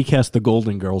had to recast the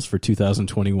Golden Girls for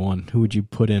 2021, who would you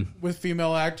put in? With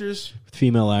female actors.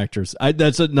 Female actors.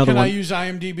 That's another Can I one use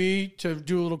IMDb to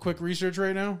do a little quick research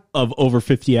right now? of over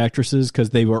 50 actresses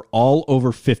because they were all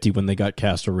over 50 when they got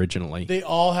cast originally. They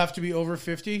all have to be over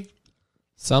 50.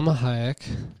 Salma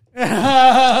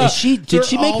Hayek. Is she? Did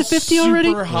she make the 50 already?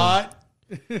 Super hot.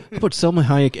 How about Selma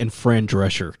Hayek and Fran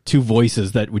Drescher? Two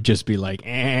voices that would just be like,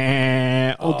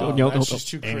 That's just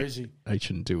too crazy. I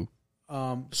shouldn't do.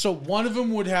 So one of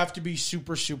them would have to be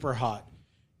super, super hot.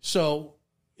 So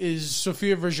is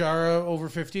Sofia Vergara over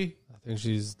 50? I think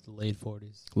she's late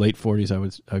 40s. Late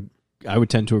 40s, I would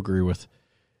tend to agree with.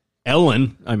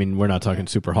 Ellen, I mean, we're not talking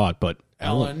super hot, but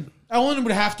Ellen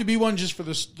would have to be one just for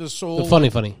the soul. The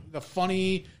funny. The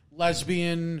funny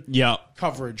lesbian yeah.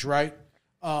 coverage, right?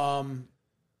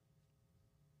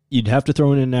 You'd have to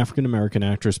throw in an African American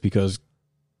actress because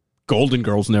Golden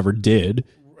Girls never did.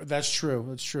 That's true.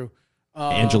 That's true.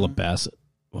 Angela Bassett.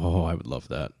 Oh, I would love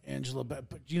that.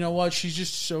 But you know what? She's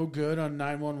just so good on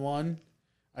 911.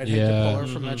 I'd hate to Yeah. pull her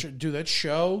from that show. Dude, that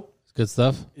show It's good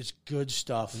stuff. is good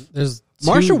stuff. There's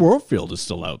Marsha Warfield is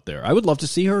still out there. I would love to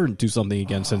see her do something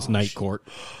again since Night Court.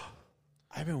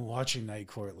 I've been watching Night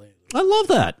Court lately. I love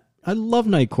that. I love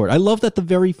Night Court. I love that the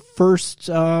very first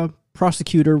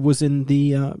prosecutor was in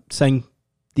the sang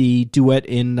the duet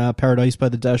in Paradise by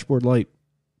the Dashboard Light.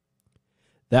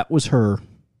 That was her.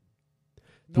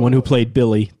 The one who played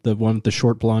Billy, the one with the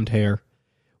short blonde hair,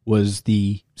 was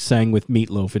the sang with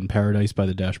Meatloaf in Paradise by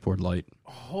the Dashboard Light.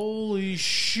 Holy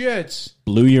shit.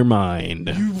 Blew your mind.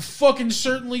 You fucking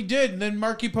certainly did. And then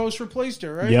Marky Post replaced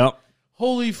her, right? Yep.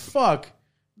 Holy fuck.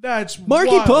 That's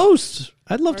Marky wild. Post.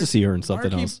 I'd love to see her in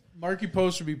something else. Marky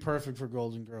Post would be perfect for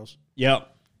Golden Girls.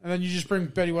 Yep. And then you just bring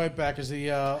Betty White back as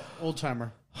the old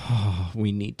timer.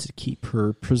 We need to keep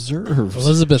her preserved.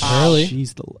 Elizabeth Hurley.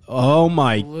 She's the. Oh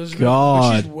my Elizabeth, but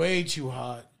god! she's way too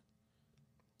hot.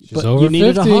 She's But over you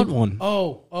needed 50. a hot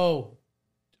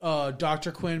one.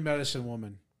 Dr. Quinn, Medicine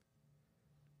Woman.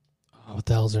 What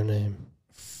the hell's her name?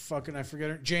 Fucking, I forget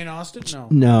her. Jane Austen? No.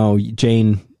 No,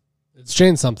 Jane It's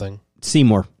Jane something.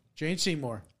 Seymour. Jane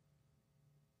Seymour.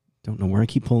 Don't know where I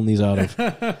keep pulling these out of.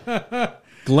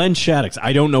 Glenn Shaddix.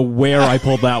 I don't know where I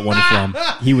pulled that one from.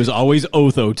 He was always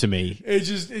Otho to me. It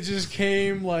just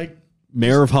came like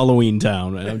Mayor of Halloween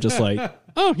Town. And I'm just like,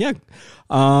 oh, yeah.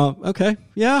 Okay.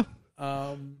 Yeah.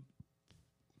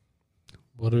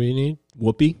 What do we need?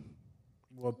 Whoopi.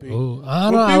 Whoopi. Oh, I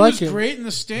don't know. Whoopi I like was it. great in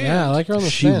the stand. Yeah, I like her on the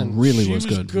She stand. really She was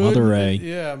good. in Mother the- A.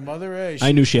 Yeah, Mother A.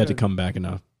 I knew she had to was come back in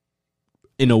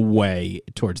a way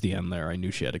towards the end there. I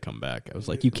knew she had to come back. I was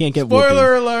like, you can't get good.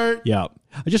 Spoiler Whoopi. alert. Yeah.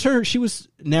 I just heard she was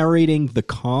narrating The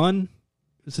Con.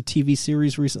 It's a TV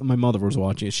series recently. My mother was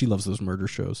watching it. She loves those murder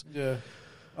shows. Yeah.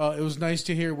 It was nice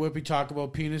to hear Whoopi talk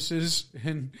about penises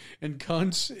and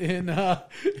cunts in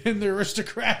The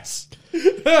Aristocrats.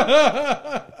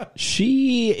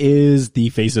 She is the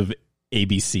face of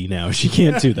ABC now. She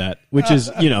can't do that, which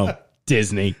is,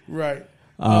 Disney. Right.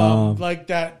 Like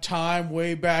that time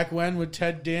way back when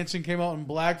Ted Danson came out in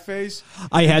blackface.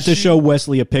 I had to show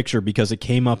Wesley a picture because it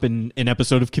came up in an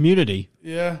episode of Community.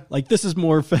 Yeah. Like, this is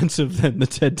more offensive than the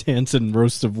Ted Danson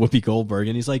roast of Whoopi Goldberg.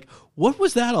 And he's like, what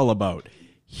was that all about?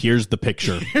 Here's the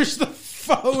picture. Here's the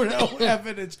photo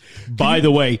evidence. By the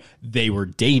way, they were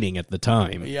dating at the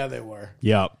time. Yeah, they were.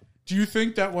 Yeah. Do you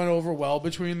think that went over well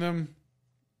between them?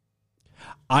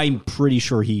 I'm pretty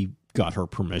sure he got her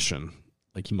permission.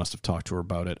 Like, he must have talked to her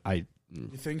about it. You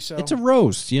think so? It's a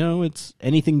roast, it's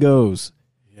anything goes.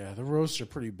 Yeah, the roasts are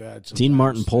pretty bad. Sometimes. Dean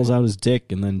Martin pulls out his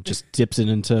dick and then just dips it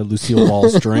into Lucille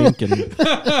Ball's drink and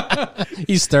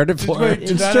He started for Wait, it.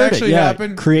 did that inserted. actually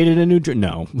happen? Created a new drink.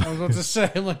 No, I was about to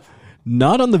say, like,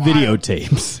 not on the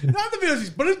videotapes. not the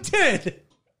videos, but it did.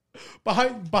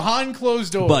 Behind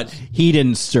closed doors. But he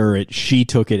didn't stir it. She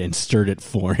took it and stirred it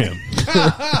for him.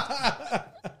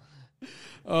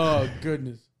 Oh,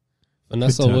 goodness.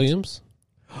 Vanessa Good times. Williams.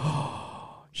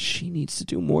 She needs to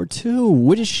do more too.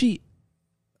 What is she?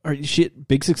 She had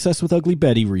big success with Ugly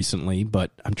Betty recently,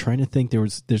 but I'm trying to think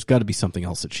there's got to be something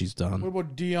else that she's What done.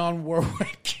 about Dionne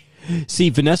Warwick? See,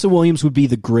 Vanessa Williams would be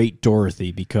the great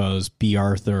Dorothy because B.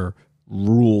 Arthur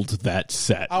ruled that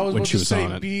set I was when about she to was say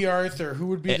on it. B. Arthur. Who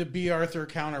would be the B. Arthur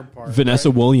counterpart? Vanessa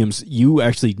right? Williams, you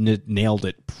actually nailed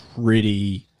it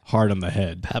pretty hard on the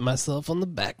head. Pat myself on the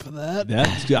back for that.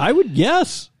 That's I would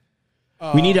guess.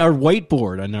 We need our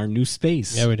whiteboard on our new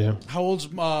space. Yeah, we do. How old's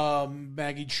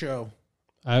Maggie Cho?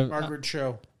 I Margaret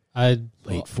Cho? I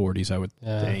Late 40s, I would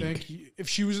think. Thank you. If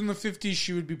she was in the 50s,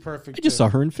 she would be perfect. I just saw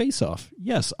her in Face Off.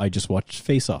 Yes, I just watched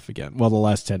Face Off again. Well, the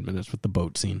last 10 minutes with the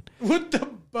boat scene. With the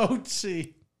boat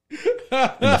scene.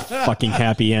 And the fucking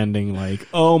happy ending, like,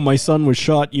 oh, my son was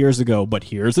shot years ago, but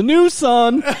here's a new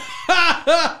son.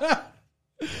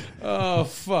 Oh,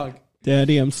 fuck.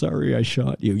 Daddy, I'm sorry I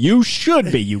shot you. You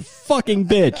should be, you fucking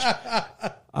bitch.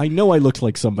 I know I looked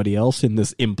like somebody else in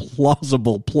this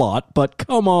implausible plot, but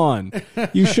come on.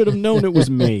 You should have known it was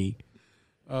me.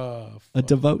 A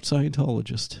devout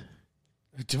Scientologist.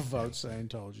 A devout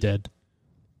Scientologist. dead.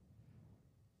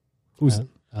 Who's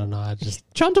I don't know. I just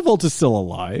John Travolta's still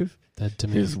alive. dead to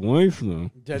me. His wife,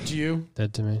 though. Dead to you?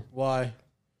 Dead to me. Why?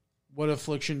 What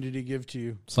affliction did he give to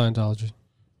you? Scientology.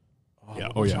 Yeah,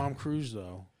 What oh, about yeah. Tom Cruise,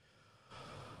 though.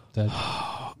 Dead.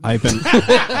 I've been.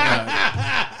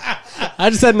 I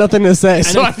just had nothing to say,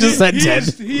 so I just said He dead.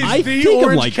 is, he is I the think I'm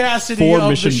Orange like Cassidy 4 of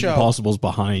Mission the show. Impossibles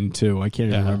behind, too. I can't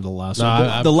even remember the last No,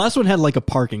 one. The last one had like a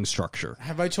parking structure.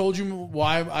 Have I told you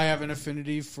why I have an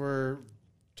affinity for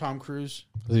Tom Cruise?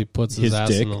 He puts His his ass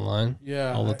dick. in the line.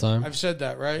 Yeah. All the time. I've said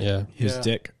that, right? Yeah. His Yeah.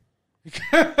 dick.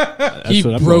 He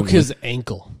what I'm broke going his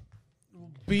ankle.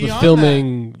 Beyond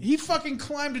filming- that, he fucking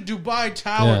climbed a Dubai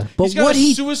tower. Yeah. But He's got what a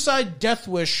he- suicide death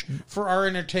wish for our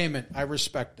entertainment. I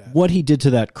respect that. What he did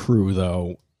to that crew,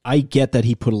 though, I get that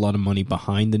he put a lot of money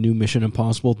behind the new Mission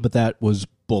Impossible, but that was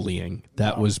bullying.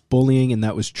 That was bullying, and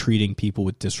that was treating people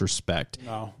with disrespect.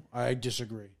 No, I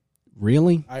disagree.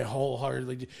 Really? I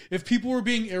wholeheartedly do. If people were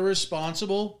being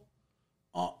irresponsible,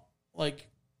 like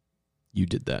You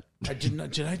did that. I did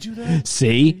not. Did I do that?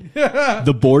 See?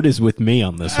 The board is with me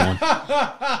on this one.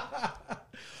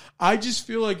 I just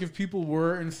feel like if people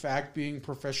were in fact being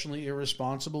professionally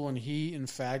irresponsible, and he in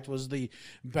fact was the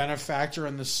benefactor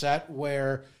on the set,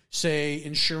 where say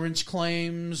insurance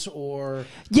claims or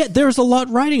Yeah, there's a lot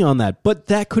riding on that, but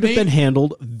that could have been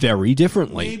handled very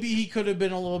differently. maybe he could have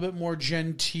been a little bit more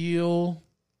genteel.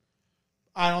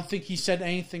 I don't think he said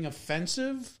anything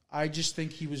offensive. I just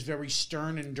think he was very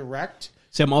stern and direct.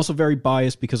 See, I'm also very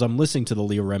biased because I'm listening to the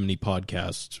Leah Remini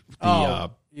podcast,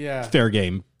 Yeah. Fair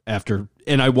Game,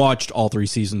 and I watched all 3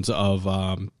 seasons of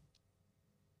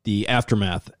the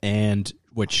Aftermath, and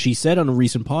what she said on a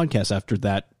recent podcast after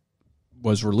that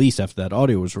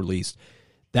audio was released,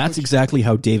 that's exactly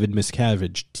how David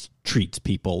Miscavige treats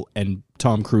people, and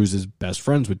Tom Cruise is best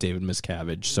friends with David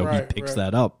Miscavige, so he picks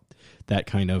that up, that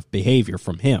kind of behavior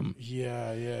from him.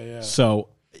 Yeah. So,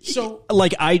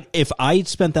 like, if I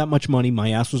spent that much money,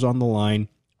 my ass was on the line.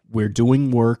 We're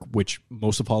doing work, which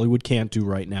most of Hollywood can't do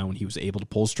right now, and he was able to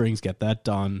pull strings, get that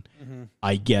done. Mm-hmm.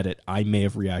 I get it. I may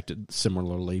have reacted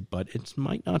similarly, but it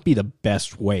might not be the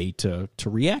best way to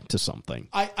react to something.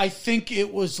 I think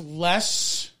it was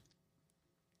less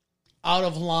out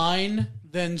of line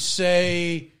than,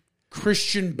 say,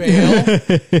 Christian Bale.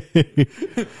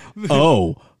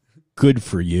 Oh, good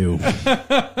for you.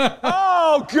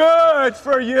 Oh, good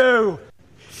for you.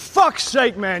 Fuck's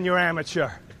sake, man, you're amateur.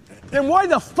 Then why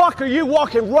the fuck are you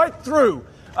walking right through?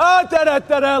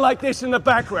 Da-da-da-da, like this in the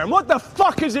background. What the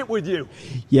fuck is it with you?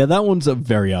 Yeah, that one's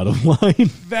very out of line.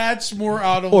 That's more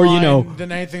out of Or, you line know,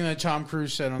 than anything that Tom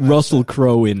Cruise said on that Russell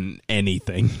Crowe in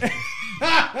anything.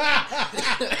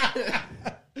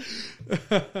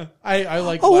 I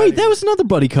like. Oh, wait, Gladiator. that was another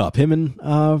buddy cop, him and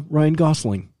Ryan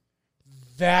Gosling.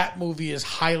 That movie is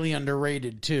highly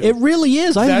underrated too. It really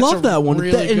is. I That's love a that one.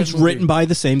 really And good it's movie. written by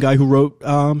the same guy who wrote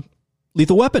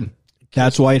Lethal Weapon.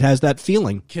 That's why it has that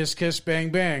feeling. Kiss Kiss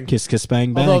Bang Bang. Kiss, kiss,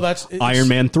 bang, bang. Although it's Iron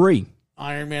Man 3.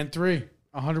 Iron Man 3.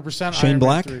 100%. Shane Iron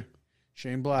Black? Man 3.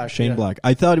 Shane Black. Shane yeah. Black.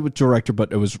 I thought it was director,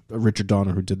 but it was Richard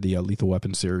Donner who did the Lethal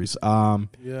Weapon series.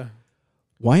 Yeah.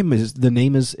 Why am I, the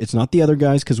name is, it's not The Other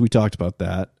Guys because we talked about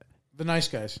that. The Nice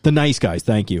Guys. The Nice Guys,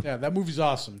 thank you. Yeah, that movie's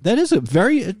awesome. That is a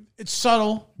very, It's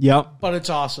subtle, yep. but it's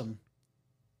awesome.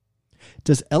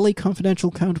 Does LA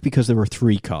Confidential count? Because there were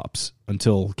 3 cops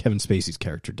until Kevin Spacey's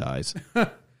character dies.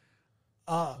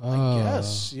 I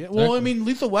guess. Yeah. Well, I mean,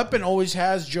 Lethal Weapon always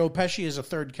has Joe Pesci as a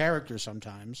third character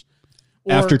sometimes.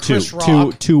 Or After Chris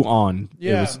Rock. two on,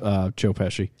 Yeah. it was Joe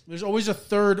Pesci. There's always a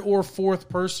third or fourth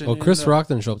person. Well, in Chris the- Rock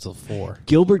didn't show up till 4.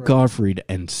 Gilbert Gottfried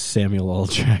and Samuel L.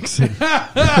 Jackson.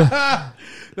 That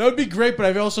would be great, but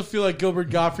I also feel like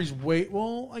Gilbert Gottfried's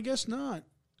well, I guess not.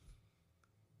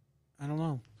 I don't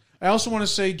know. I also want to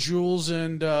say Jules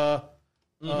and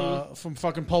from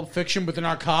fucking Pulp Fiction, but they're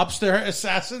not cops; they're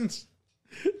assassins.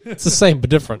 It's the same,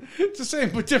 but different. It's the same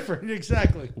but different.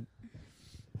 Exactly.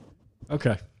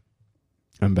 Okay.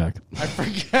 I'm back. I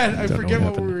forget. I know forget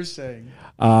what what we happened. were saying.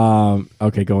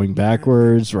 Okay, going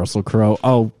backwards, Russell Crowe.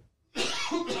 Oh,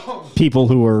 people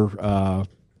who were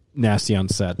nasty on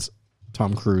sets.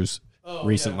 Tom Cruise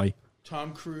recently,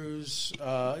 Tom Cruise.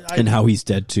 and how he's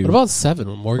dead too. What about Seven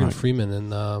with Morgan Freeman and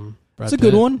Brad That's a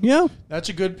good Pitt? one. Yeah. That's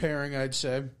a good pairing, I'd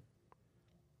say.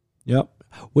 Yep.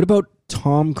 What about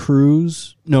Tom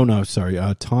Cruise? No, sorry.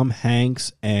 Tom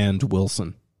Hanks and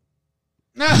Wilson.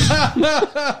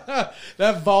 That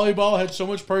volleyball had so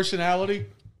much personality.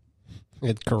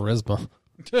 It's charisma.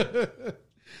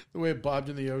 The way it bobbed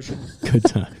in the ocean. Good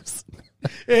times.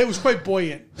 It was quite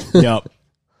buoyant. Yep.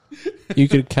 You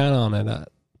could count on it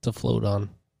to float on.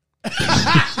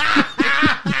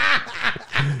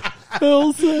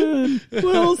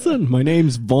 Wilson. My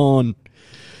name's Vaughn.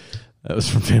 That was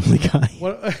from Family Guy.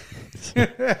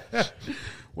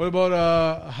 What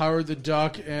about Howard the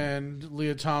Duck and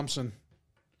Leah Thompson?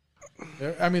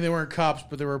 They weren't cops,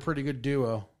 but they were a pretty good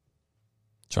duo.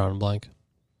 Drawing a blank.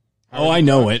 Oh, I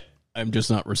know it. I'm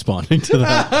just not responding to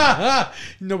that.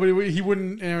 He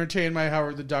wouldn't entertain my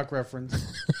Howard the Duck reference.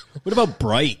 What about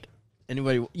Bright?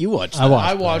 Anybody? You watched that?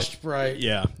 I I watched Bright.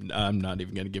 Yeah, I'm not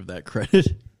even going to give that credit.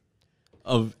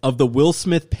 Of the Will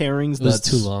Smith pairings, It was that's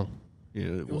too long. Yeah,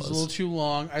 It was a little too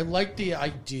long. I like the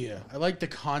idea. I like the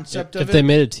concept If of they it.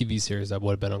 made a TV series, I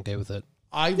would have been okay with it.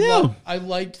 I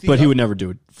liked the. But he would never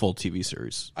do a full TV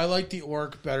series. I liked the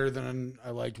orc better than I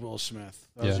liked Will Smith.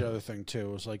 That was Yeah. the other thing too.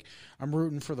 It was like I'm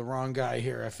rooting for the wrong guy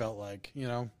here. I felt like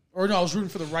or no, I was rooting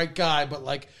for the right guy, but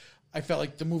like I felt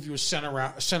like the movie was centered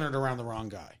around the wrong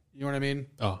guy. You know what I mean?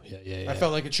 Oh, yeah. I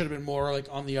felt like it should have been more like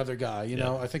on the other guy. You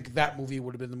know, I think that movie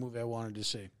would have been the movie I wanted to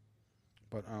see.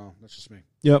 But that's just me.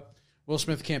 Yep. Will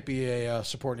Smith can't be a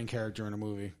supporting character in a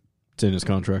movie. It's in his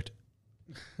contract.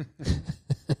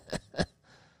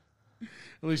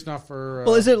 At least not for.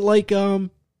 Well, is it like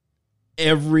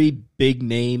every big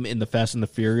name in the Fast and the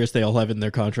Furious, they all have in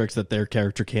their contracts that their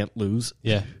character can't lose?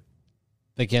 Yeah.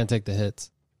 They can't take the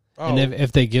hits. Oh, And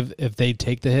if they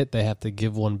take the hit, they have to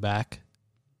give one back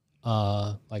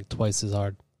like twice as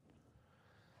hard.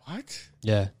 what?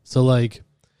 Yeah. So like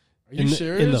Are you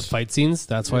serious? in the fight scenes,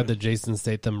 that's why the Jason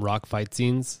Statham rock fight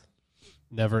scenes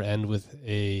never end with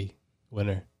a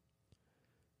winner.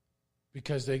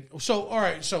 Because all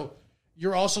right, so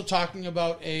you're also talking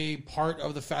about a part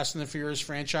of the Fast and the Furious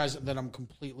franchise that I'm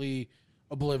completely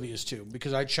oblivious to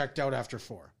because I checked out after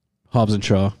 4. Hobbs and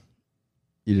Shaw.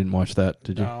 You didn't watch that,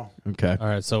 did you? No. Okay. All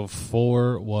right, so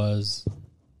 4 was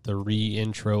the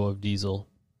re-intro of Diesel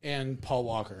And Paul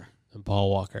Walker. and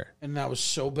Paul Walker. And that was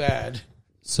so bad.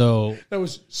 So That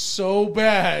was so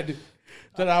bad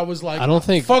that I was like, I don't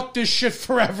think- fuck this shit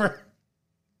forever.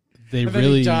 they And then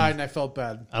really he died and I felt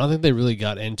bad. I don't think they really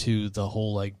got into the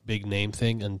whole like big name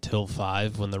thing until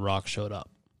 5 when The Rock showed up.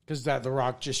 Because The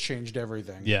Rock just changed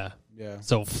everything. Yeah. Yeah.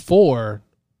 So 4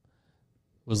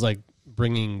 was like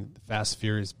bringing Fast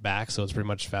Furious back, so it's pretty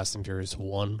much Fast and Furious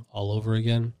 1 all over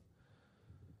again.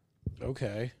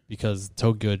 Okay. Because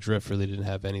Tokyo Drift really didn't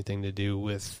have anything to do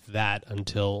with that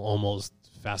until almost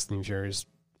Fast and Furious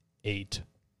 8.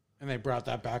 And they brought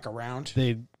that back around.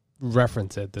 They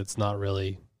reference it. That's not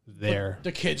really there.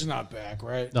 The kid's not back,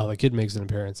 right? No, the kid makes an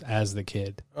appearance as the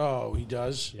kid. Oh, he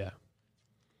does? Yeah.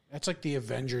 That's like the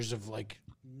Avengers of like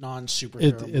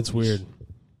non-superhero It's movies. weird.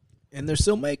 And they're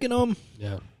still making them.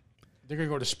 Yeah. They're going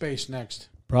to go to space next.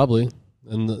 Probably.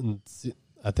 And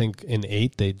I think in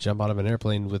 8, they jump out of an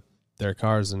airplane with their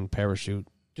cars and parachute.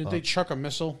 Didn't they chuck a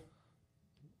missile?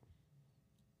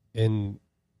 In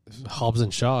Hobbs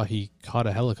and Shaw, he caught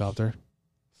a helicopter.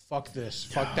 Fuck this.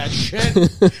 Fuck that shit.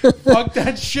 Fuck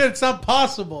that shit. It's not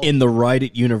possible. In the ride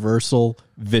at Universal,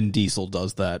 Vin Diesel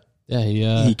does that.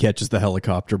 Yeah, He catches the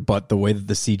helicopter, but the way that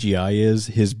the CGI is,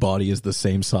 his body is the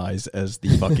same size as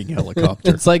the fucking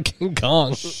helicopter. it's like King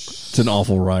Kong. It's an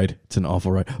awful ride. It's an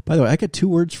awful ride. By the way, I got 2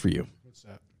 words for you. What's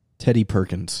that? Teddy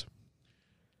Perkins.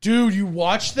 Dude, you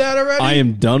watched that already? I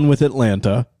am done with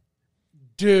Atlanta.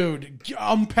 Dude,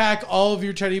 unpack all of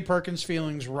your Teddy Perkins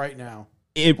feelings right now.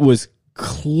 It was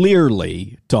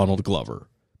clearly Donald Glover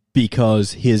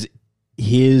because his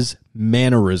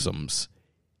mannerisms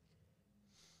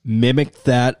mimicked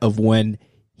that of when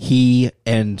he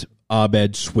and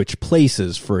Abed switch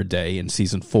places for a day in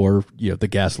season 4, the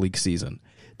gas leak season.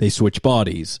 They switch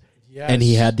bodies. Yes. And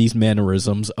he had these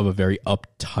mannerisms of a very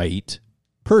uptight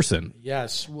person.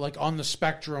 Yes, like on the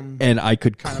spectrum. And I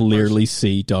could Kind of clearly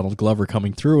see Donald Glover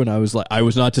coming through, and I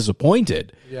was not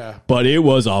disappointed. Yeah. But it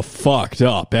was a fucked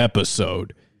up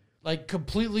episode. Like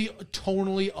completely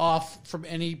tonally off from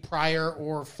any prior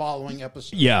or following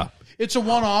episode. Yeah. It's a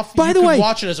one-off. By you the could way-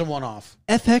 watch it as a one-off.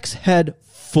 FX had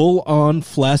full-on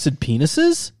flaccid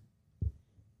penises?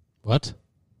 What?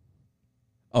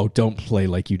 Oh, don't play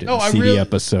like you didn't No, I see really- the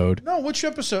episode. No, which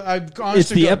episode? I It's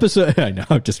honestly the episode. I know.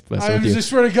 I'm just messing with you. I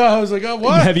swear to God, I was like, oh,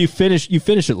 what? Have you finished? You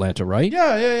finished Atlanta, right?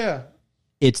 Yeah.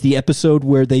 It's the episode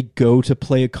where they go to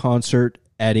play a concert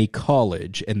at a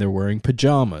college and they're wearing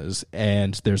pajamas,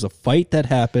 and there's a fight that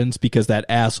happens because that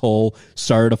asshole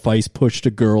started a fight, pushed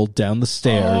a girl down the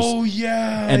stairs. Oh,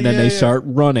 yeah. And then yeah, they yeah. start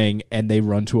running, and they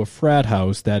run to a frat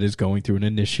house that is going through an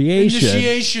initiation.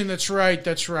 Initiation, that's right.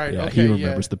 Yeah, Okay, he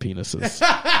remembers the penises.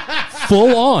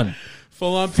 Full on.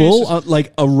 Full Full on,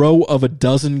 like a row of a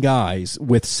dozen guys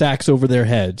with sacks over their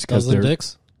heads because Dozen they're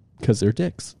dicks. because they're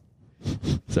dicks.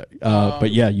 So, but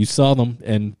yeah, you saw them,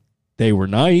 and they were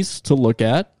nice to look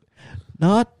at.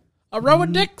 Not A row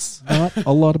of dicks. not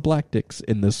a lot of black dicks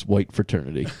in this white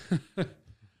fraternity.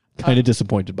 Kind of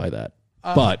disappointed by that,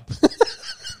 but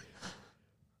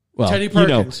well, Teddy you know,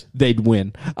 Perkins. they'd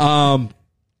win. You're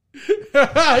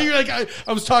like,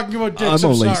 I was talking about dicks. I'm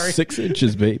I'm only sorry. 6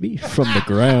 inches, baby, from the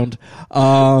ground.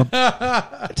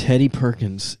 Teddy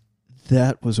Perkins,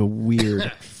 that was a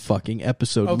weird fucking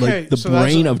episode. Okay, Like the so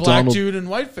that's brain a of black Donald dude in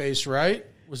whiteface, right?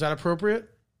 Was that appropriate?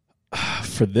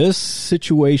 for this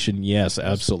situation. Yes,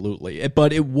 absolutely.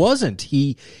 But it wasn't.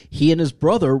 He and his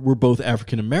brother were both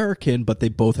African American, but they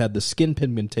both had the skin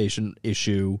pigmentation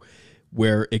issue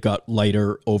where it got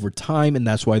lighter over time, and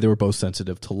that's why they were both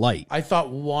sensitive to light. I thought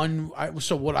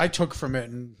so what I took from it,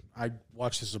 and I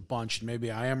watched this a bunch, and maybe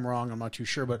I am wrong, I'm not too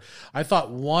sure, but I thought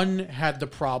one had the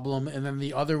problem, and then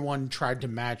the other one tried to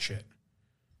match it.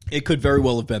 It could very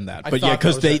well have been that. But yeah, thought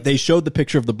because that was it. they showed the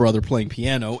picture of the brother playing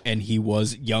piano, and he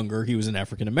was younger. He was an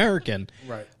African American.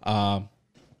 Right.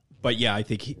 But yeah, I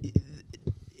think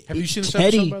Have you seen this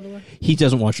Teddy, episode, by the way? he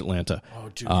doesn't watch Atlanta. Oh,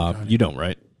 dude, you gotta- you don't,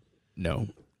 right? No.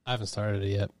 I haven't started it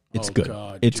yet. It's Oh, good.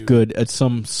 God, it's dude. good. It's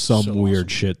some weird awesome.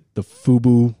 shit. The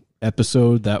Fubu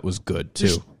episode, that was good too.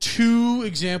 There's 2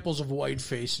 examples of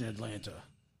whiteface in Atlanta.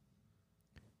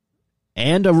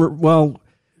 And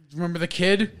Remember the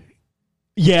kid?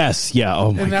 yes, yeah.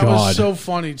 Oh my And that god. was so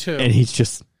funny, too. and he's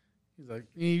just He's like,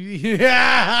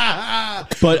 yeah.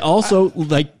 but also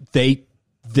like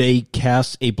they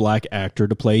cast a black actor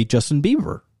to play Justin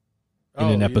Bieber in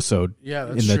an episode Yeah,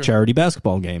 that's in the true. charity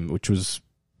basketball game, which was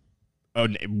a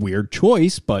weird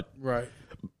choice, but Right.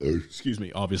 excuse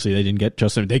me, obviously they didn't get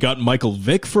Justin. They got Michael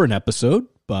Vick for an episode,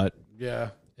 but Yeah.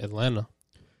 Atlanta.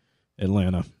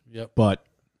 Yep. But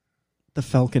the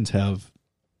Falcons have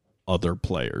other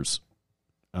players.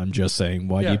 I'm just saying,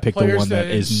 why do Yeah, you pick the players one that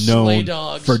that is slay known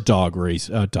dogs. for dog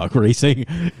racing,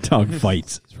 dog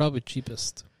fights? It's probably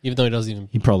cheapest, even though he doesn't even.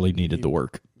 He probably needed the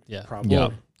work. Yeah, Probably. Yeah.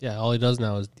 yeah. All he does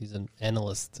now is he's an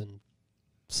analyst in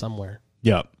somewhere.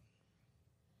 Yeah.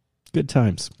 Good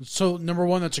times. So, number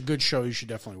 1, that's a good show. You should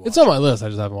definitely watch. It's on my list. I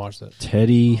just haven't watched it.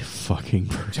 Teddy fucking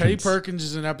Perkins. Teddy Perkins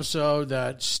is an episode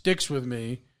that sticks with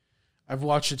me. I've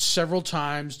watched it several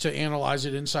times to analyze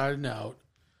it inside and out.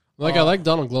 Like I like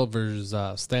Donald Glover's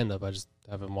stand up. I just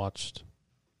haven't watched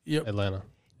Yep. Atlanta.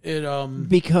 It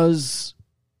Because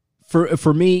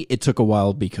for me, it took a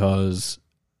while because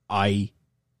I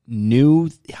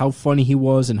knew how funny he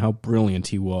was and how brilliant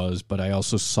he was, but I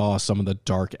also saw some of the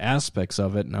dark aspects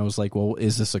of it, and I was like, well,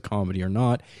 is this a comedy or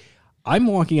not? I'm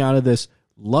walking out of this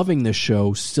loving this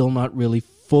show, still not really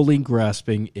fully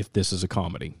grasping if this is a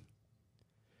comedy.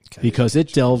 Because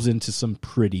it delves into some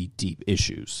pretty deep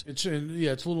issues. it's a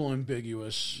little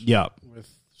ambiguous Yeah. with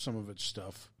some of its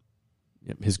stuff.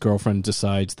 His girlfriend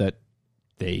decides that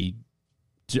they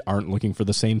aren't looking for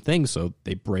the same thing, so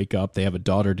they break up. They have a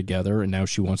daughter together, and now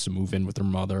she wants to move in with her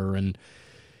mother, and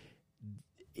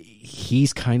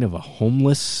he's kind of a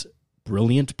homeless,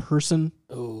 brilliant person.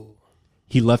 Oh,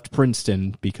 He left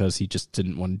Princeton because he just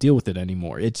didn't want to deal with it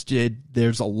anymore.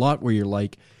 There's a lot where you're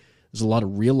like, there's a lot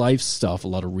of real life stuff, a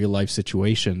lot of real life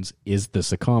situations. Is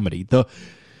this a comedy?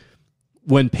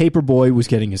 When Paperboy was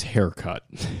getting his hair cut,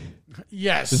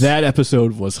 Yes. that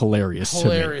episode was hilarious. To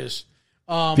me. hilarious.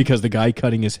 Because the guy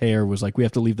cutting his hair was like, we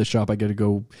have to leave the shop. I got to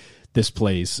go this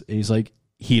place. And he's like,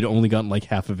 he'd only gotten like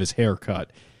half of his hair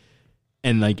cut.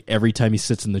 And like every time he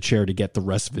sits in the chair to get the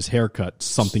rest of his haircut,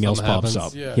 something else pops happens.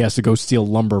 up. Yeah. He has to go steal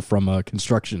lumber from a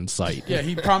construction site. Yeah,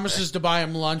 he promises to buy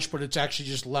him lunch, but it's actually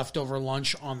just leftover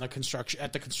lunch on the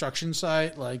construction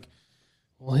site. Like,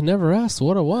 well, he never asked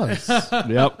what it was.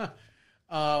 Yep.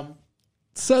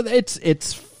 So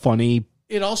it's funny.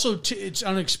 it also it's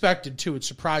unexpected too. It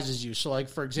surprises you. So, like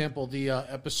for example, the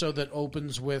episode that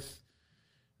opens with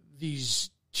these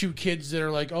 2 kids that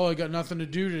are like, "Oh, I got nothing to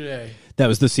do today." That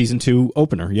was the season 2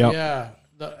 opener. Yep.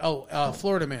 Yeah.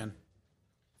 Florida Man.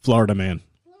 Florida Man.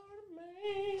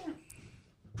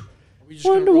 Are we just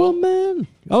gonna Wonder roll? Woman.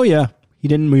 Oh yeah. He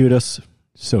didn't mute us.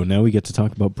 So now we get to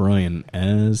talk about Brian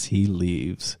as he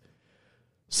leaves.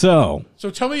 So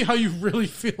tell me how you really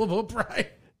feel about Brian.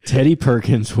 Teddy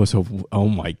Perkins was oh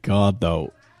my God,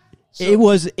 though. It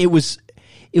was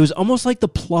almost like the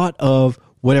plot of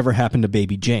Whatever Happened to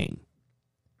Baby Jane.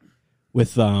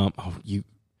 With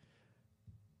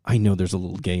I know there's a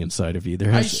little gay inside of you.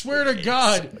 I swear to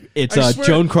God. It's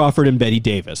Joan Crawford and Betty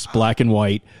Davis, black and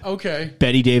white. Okay.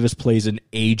 Betty Davis plays an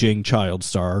aging child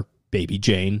star, Baby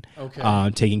Jane,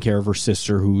 taking care of her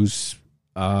sister who's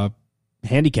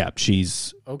handicapped.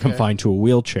 She's confined to a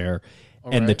wheelchair,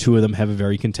 and the two of them have a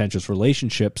very contentious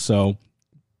relationship. So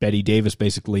Betty Davis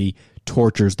basically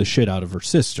tortures the shit out of her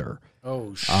sister.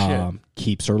 Oh, shit.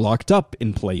 Keeps her locked up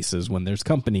in places when there's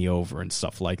company over and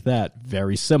stuff like that.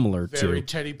 Very similar Very to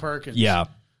Teddy Perkins. Yeah.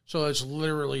 So it's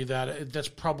literally that. That's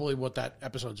probably what that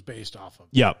episode's based off of.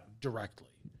 Yeah. Directly.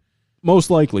 Most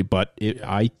likely, but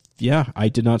I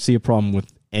did not see a problem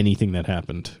with anything that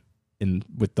happened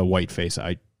with the white face.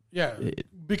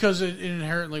 Because it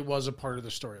inherently was a part of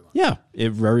the storyline. Yeah,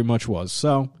 it very much was.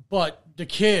 So, but the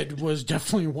kid was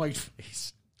definitely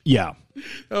whiteface. Yeah.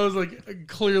 That was like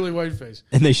clearly whiteface.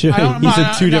 And they should. He's in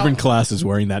two different classes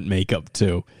wearing that makeup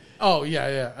too. Oh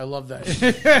yeah, I love that.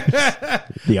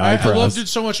 The eyebrows. I loved it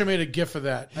so much. I made a GIF of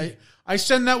that. I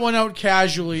send that one out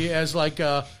casually as like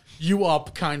a "you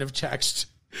up" kind of text.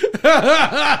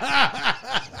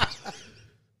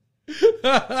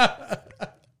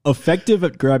 Effective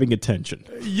at grabbing attention.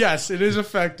 Yes, it is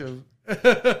effective.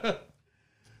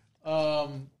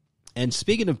 And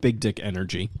speaking of big dick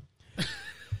energy.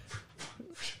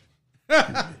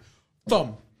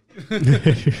 Thumb.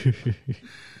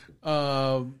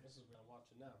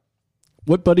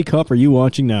 What buddy cop are you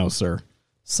watching now, sir?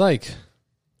 Psych.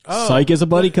 Oh, Psych is a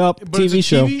buddy cop TV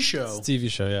show. TV show. It's a TV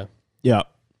show, yeah. Yeah.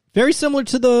 Very similar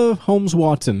to the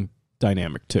Holmes-Watson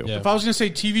dynamic, too. Yeah. If I was going to say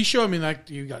TV show, I mean, like,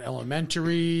 you got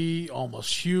Elementary,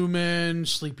 Almost Human,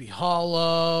 Sleepy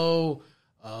Hollow,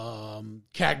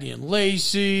 Cagney and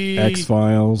Lacey,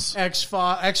 X-Files.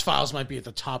 X-Files might be at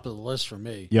the top of the list for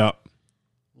me. Yeah.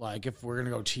 Like, if we're going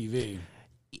to go TV.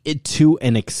 To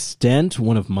an extent,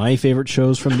 one of my favorite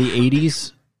shows from the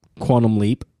 80s, Quantum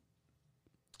Leap.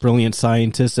 Brilliant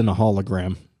scientist and a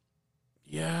hologram.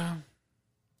 Yeah.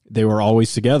 They were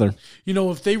always together. You know,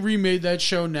 if they remade that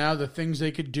show now, the things they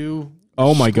could do.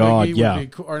 Oh my God, yeah.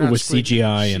 It was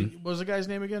CGI. And what was the guy's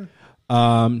name again?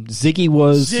 Ziggy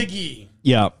was... Ziggy.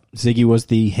 Yeah, Ziggy was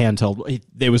the handheld.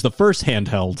 It was the first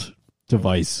handheld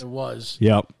device. It was.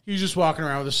 Yep. He was just walking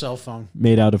around with a cell phone.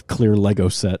 Made out of clear Lego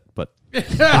set, but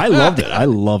I loved it. I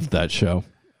loved that show.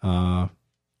 What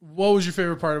was your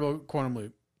favorite part about Quantum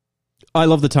Leap? I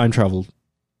love the time travel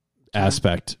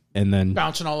aspect. And then...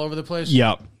 Bouncing all over the place?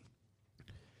 Yeah.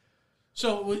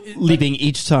 So... leaving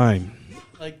each time.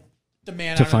 Like, the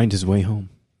man to find his way home.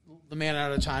 The man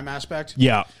out of time aspect?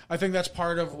 Yeah. I think that's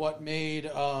part of what made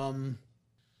the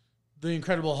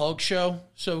Incredible Hulk show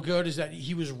so good, is that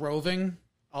he was roving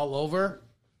all over.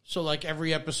 So, like,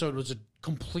 every episode was a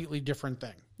completely different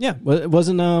thing. Yeah. Well, it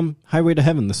wasn't Highway to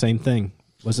Heaven the same thing?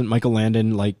 Wasn't Michael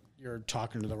Landon like... You're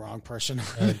talking to the wrong person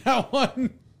on that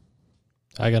one.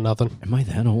 I got nothing. Am I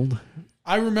that old?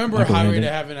 I remember Michael Highway Landon.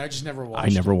 to Heaven. I just never watched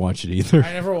it. I never watched it either.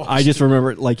 I never watched I just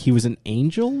remember like he was an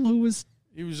angel who was...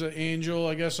 He was an angel,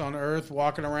 I guess, on Earth,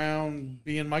 walking around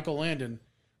being Michael Landon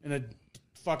in a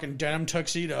fucking denim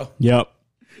tuxedo. Yep.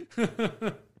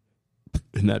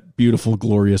 And that beautiful,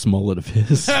 glorious mullet of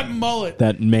his. That mullet.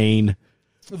 That mane.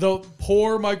 The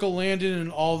poor Michael Landon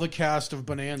and all the cast of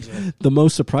Bonanza. The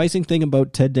most surprising thing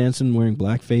about Ted Danson wearing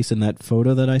blackface in that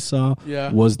photo that I saw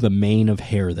was the mane of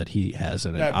hair that he has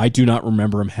in it. I do not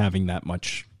remember him having that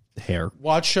much hair.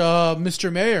 Watch Mr.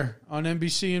 Mayor on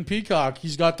NBC and Peacock.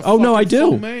 He's got the no, I do.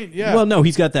 full mane. Yeah. Well, no,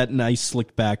 he's got that nice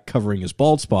slick back covering his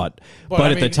bald spot.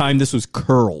 But at the time, this was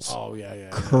curls. Oh, yeah.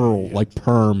 Curl, like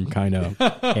perm kind of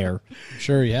hair.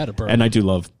 Sure, he had a perm. And I do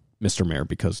love Mr. Mayor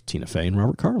because Tina Fey and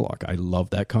Robert Carlock. I love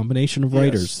that combination of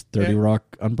writers. 30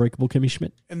 Rock, Unbreakable Kimmy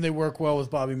Schmidt. And they work well with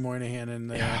Bobby Moynihan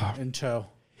in tow.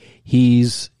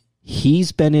 He's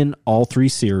been in all three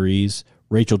series.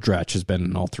 Rachel Dratch has been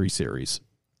in all three series.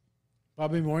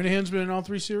 Bobby Moynihan's been in all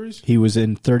three series? He was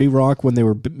in 30 Rock when they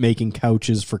were making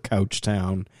couches for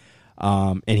Couchtown.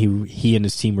 And he and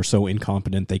his team were so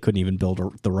incompetent they couldn't even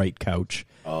build the right couch.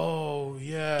 Oh,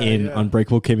 yeah. In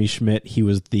Unbreakable Kimmy Schmidt, he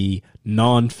was the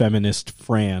non-feminist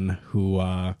Fran who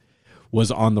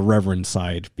was on the Reverend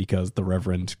side because the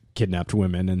Reverend kidnapped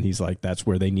women, and he's like, that's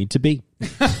where they need to be.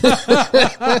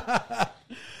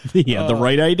 He had the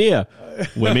right idea.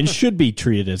 Women should be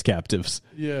treated as captives.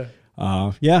 Yeah.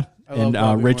 Yeah. And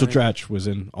Bobby Rachel Moynihan. Dratch was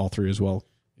in all three as well.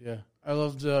 Yeah. I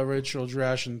loved Rachel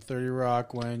Dratch in 30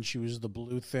 Rock when she was the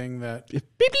blue thing that.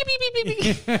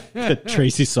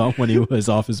 Tracy saw when he was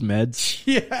off his meds.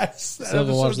 Yes, that Still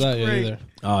haven't watched episode's that yet great. either.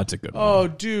 Oh, it's a good one. Oh,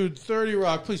 dude, 30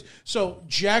 Rock, please. So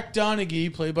Jack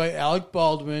Donaghy, played by Alec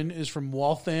Baldwin, is from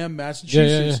Waltham,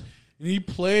 Massachusetts, and he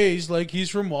plays like he's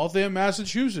from Waltham,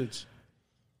 Massachusetts.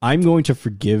 I'm going to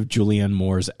forgive Julianne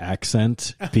Moore's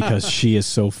accent because she is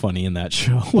so funny in that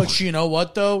show. But you know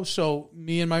what, though? So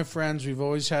me and my friends, we've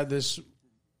always had this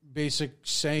basic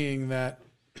saying that,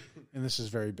 and this is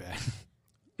very bad.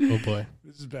 Oh boy.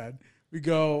 This is bad. We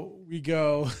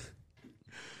go.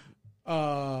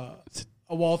 A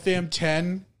Waltham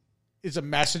 10 is a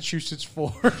Massachusetts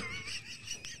 4.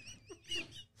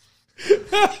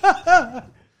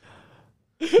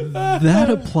 That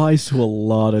applies to a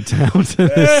lot of towns in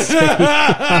this state.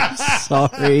 I'm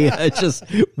sorry.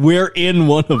 We're in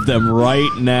one of them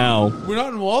right now. We're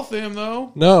not in Waltham,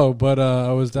 though. No, but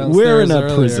I was downstairs. We're in a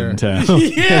earlier. prison town.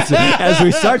 As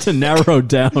we start to narrow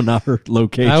down our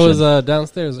location. I was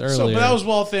downstairs earlier. So, but that was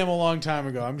Waltham a long time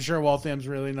ago. I'm sure Waltham's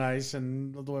really nice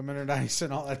and the women are nice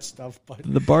and all that stuff.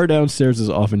 But the bar downstairs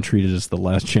is often treated as the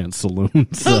Last Chance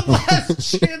Saloon. So.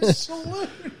 Last Chance Saloon.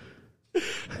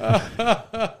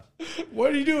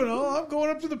 What are you doing? Oh, I'm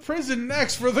going up to the prison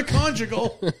next for the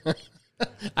conjugal.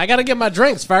 I got to get my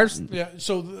drinks first. Yeah,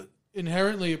 so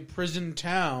inherently a prison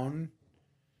town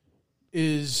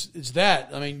is that.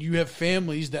 I mean, you have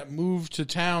families that move to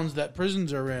towns that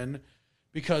prisons are in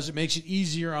because it makes it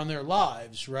easier on their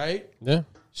lives, right? Yeah.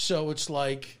 So it's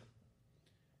like,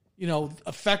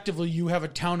 effectively you have a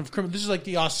town of criminals. This is like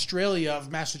the Australia of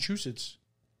Massachusetts.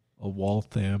 A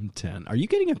Waltham 10. Are you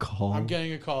getting a call? I'm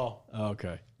getting a call. Oh,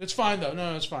 okay. It's fine, though.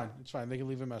 No, it's fine. It's fine. They can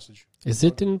leave a message. Is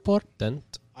it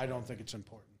important? I don't think it's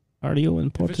important. Are you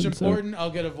important? If it's important, I'll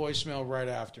get a voicemail right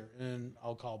after, and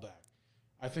I'll call back.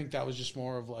 I think that was just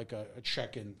more of like a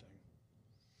check-in thing.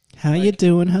 How you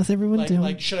doing? How's everyone doing?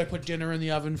 Like, should I put dinner in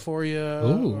the oven for you?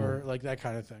 Ooh. Or like that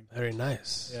kind of thing. Very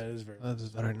nice. Yeah, it is very That is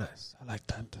very nice. I like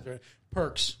that.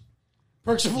 Perks.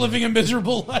 Perks of living a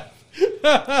miserable life.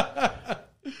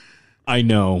 I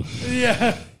know.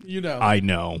 Yeah, I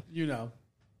know.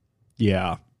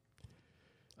 Yeah.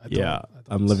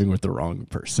 I'm living with the wrong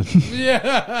person.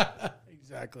 Yeah,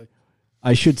 exactly.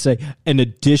 I should say an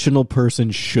additional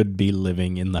person should be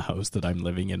living in the house that I'm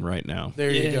living in right now.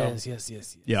 There you go.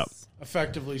 Yes. Yep.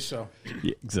 Effectively so.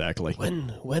 Yeah, exactly.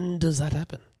 When does that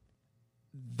happen?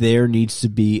 There needs to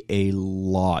be a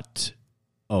lot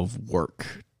of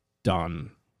work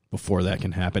done before that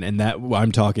can happen. And that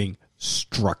I'm talking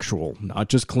structural, not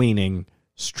just cleaning,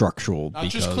 structural. Not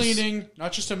just cleaning,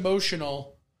 not just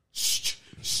emotional,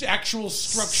 actual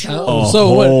structural. A So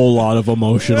whole lot of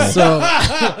emotional. So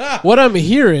what I'm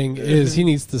hearing is he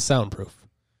needs to soundproof.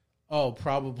 Oh,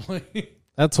 probably.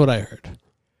 That's what I heard.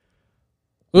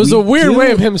 It was a weird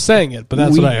way of him saying it, but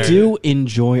that's what I heard. We do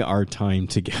enjoy our time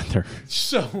together.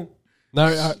 So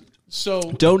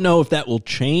Don't know if that will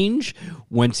change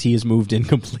once he has moved in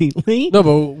completely. No,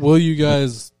 but will you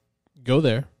guys go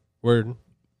there where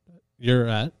you're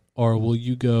at, or will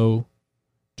you go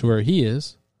to where he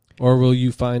is, or will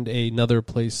you find another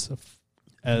place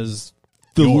as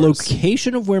The yours?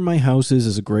 location of where my house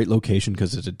is a great location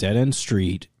because it's a dead-end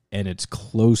street and it's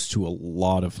close to a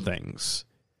lot of things.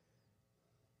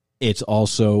 It's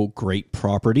also great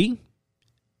property.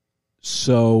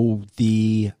 So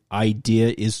the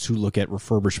idea is to look at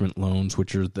refurbishment loans,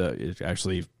 which are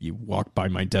actually, if you walk by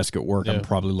my desk at work, I'm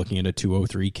probably looking at a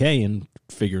 203K and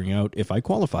figuring out if I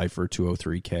qualify for a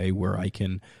 203K where I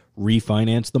can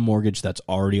refinance the mortgage that's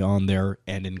already on there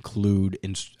and include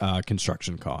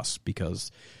construction costs,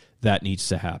 because that needs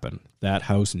to happen. That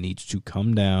house needs to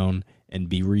come down and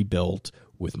be rebuilt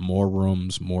with more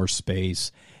rooms, more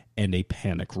space, and a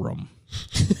panic room.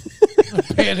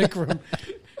 panic room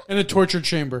and a torture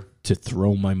chamber to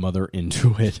throw my mother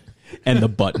into it, and the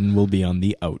button will be on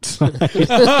the outside.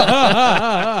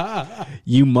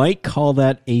 You might call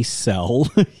that a cell.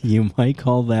 You might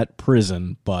call that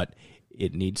prison, but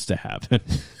it needs to happen.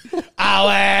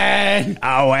 Owen!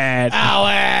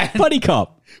 Buddy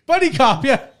Cop. Buddy Cop,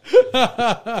 yeah.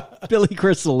 Billy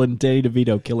Crystal and Danny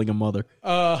DeVito killing a mother.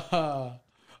 That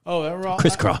wrong.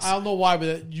 Crisscross. I don't know why,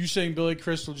 but you saying Billy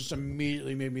Crystal just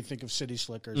immediately made me think of City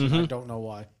Slickers, and I don't know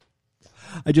why.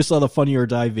 I just saw the Funny or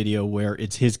Die video where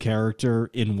it's his character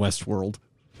in Westworld.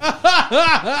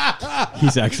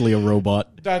 He's actually a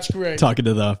robot. That's great. Talking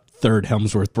to the third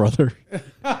Hemsworth brother.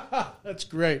 That's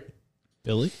great.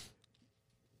 Billy?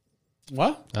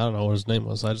 What? I don't know what his name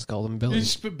was. I just called him Billy.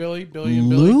 Billy and Billy.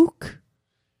 Luke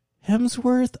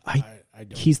Hemsworth? I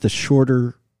don't. He's the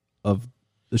shorter of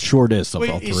The shortest of all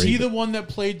Wait, three. is he the one that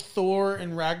played Thor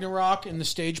in Ragnarok in the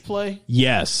stage play?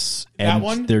 Yes. That And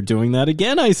one? they're doing that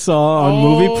again, I saw on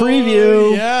movie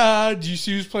preview. Yeah. Did you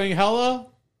see who's playing Hela?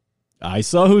 I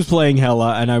saw who's playing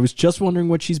Hela, and I was just wondering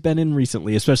what she's been in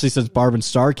recently, especially since Barb and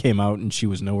Star came out, and she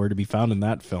was nowhere to be found in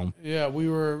that film. Yeah, we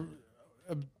were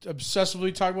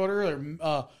obsessively talking about it earlier.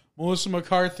 Melissa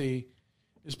McCarthy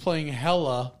is playing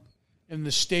Hela in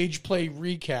the stage play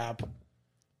recap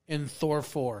in Thor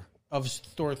 4 of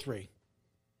Thor 3.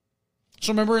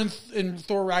 So remember in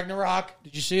Thor Ragnarok,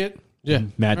 did you see it? Yeah,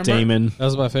 Matt Remember? Damon. that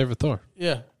was my favorite Thor.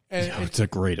 Yeah. And, It's the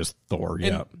greatest Thor, and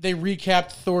yeah. they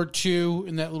recapped Thor 2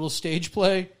 in that little stage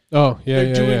play. Oh, yeah,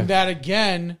 They're doing yeah. that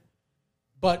again,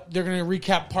 but they're going to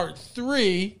recap part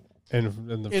 3 In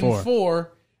the in 4.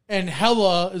 4, and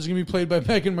Hela is going to be played by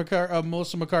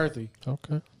Melissa McCarthy.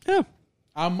 Okay. Yeah.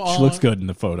 I'm She on, looks good in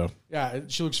the photo. Yeah,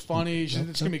 she looks funny. It's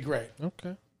going to be great.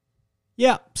 Okay.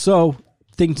 Yeah, so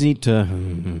things need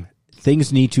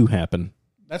to happen.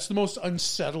 That's the most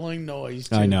unsettling noise.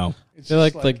 Too. I know. It's I feel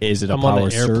just like Is it a I'm on power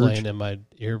an airplane surge? and my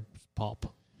ear pop.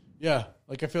 yeah,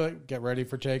 like I feel like get ready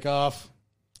for takeoff.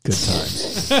 Good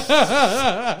times.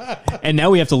 And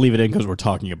now we have to leave it in because we're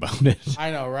talking about it.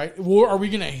 I know, right? Well, are we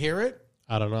going to hear it?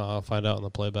 I don't know. I'll find out in the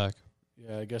playback.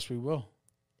 Yeah, I guess we will.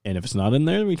 And if it's not in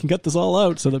there, we can cut this all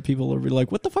out so that people will be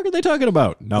like, what the fuck are they talking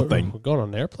about? Nothing. We're going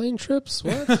on airplane trips?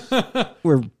 What?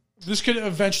 We're This could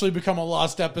eventually become a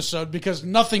lost episode because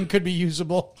nothing could be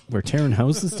usable. we're tearing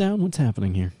houses down? What's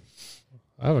happening here?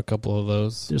 I have a couple of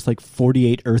those. There's like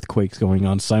 48 earthquakes going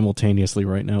on simultaneously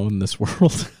right now in this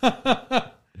world.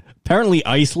 Apparently,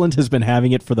 Iceland has been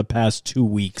having it for the past 2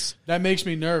 weeks. That makes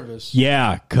me nervous.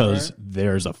 Yeah, because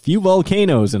there's a few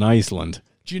volcanoes in Iceland.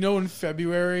 Do you know in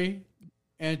February,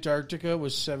 Antarctica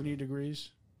was 70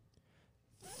 degrees?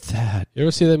 That, You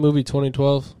ever see that movie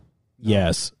 2012?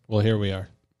 yes. Well, here we are.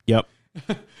 Yep.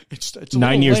 It's a 9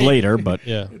 little years late. later, but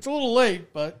Yeah. It's a little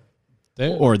late, but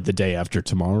There. or the day after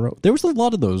tomorrow. There was a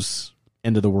lot of those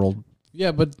end of the world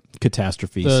Yeah, but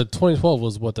catastrophes. the 2012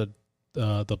 was what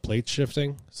the plate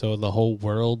shifting, so the whole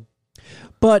world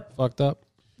but fucked up.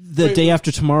 the day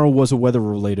after tomorrow was a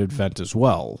weather-related event as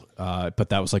well. But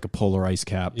that was like a polar ice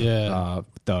cap. Yeah.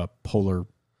 The polar...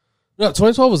 No,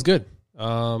 2012 was good.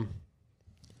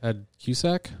 Had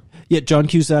Cusack, Yeah, John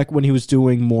Cusack when he was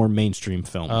doing more mainstream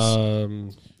films.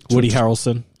 Woody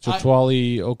Harrelson.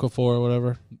 Chotwali Okafor, or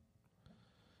whatever.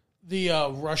 the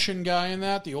Russian guy in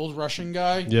that, the old Russian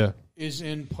guy, Yeah. is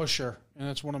in Pusher, and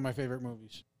that's one of my favorite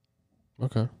movies.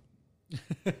 Okay.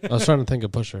 I was trying to think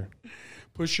of Pusher.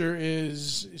 Pusher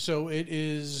is, so it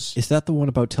is, Is that the one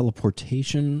about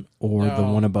teleportation or the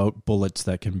No. one about bullets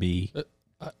that can be...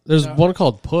 There's No. one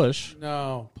called Push.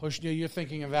 no, you're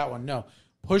thinking of that one. No.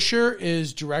 Pusher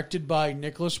is directed by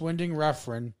Nicholas Winding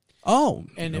Refn, Oh,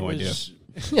 and no it idea. was,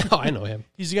 Yeah, I know him.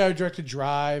 he's the guy who directed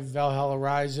Drive, Valhalla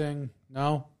Rising.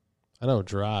 No? I know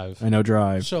Drive. I know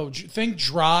Drive. So think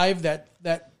Drive, that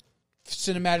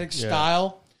cinematic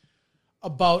style,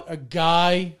 about a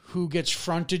guy who gets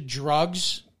fronted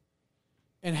drugs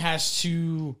and has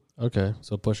to Okay,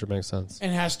 so Pusher makes sense.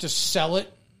 sell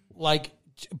it,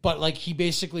 but he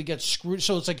basically gets screwed.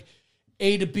 So it's like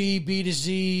A to B, B to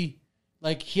Z.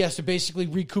 Like he has to basically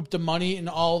recoup the money, and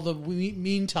all the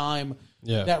meantime,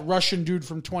 Yeah. that Russian dude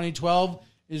from 2012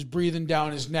 is breathing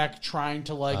down his neck trying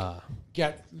to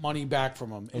get money back from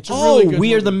him. It's a really good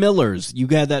We Are movie. the Millers. You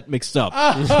got that mixed up.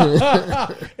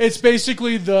 It's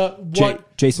basically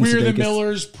what Jason We Are the Sudeikis.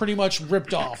 Millers pretty much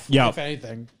ripped off, Yeah. if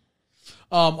anything.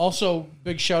 Also,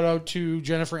 big shout out to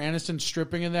Jennifer Aniston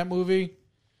stripping in that movie.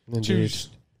 Indeed.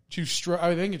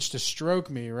 I think it's to Stroke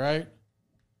Me, right?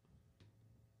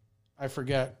 I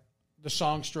forget the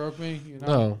song "Stroke Me." You know?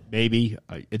 No. Maybe.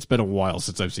 It's been a while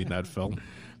since I've seen that film.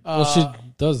 Well, she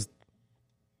does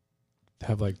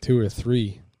have like 2 or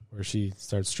 3 where she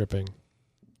starts stripping.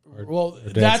 Well, or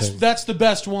dancing. that's the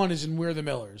best one. Is in We're the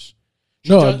Millers.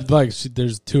 No, does- like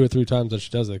there's 2 or 3 times that she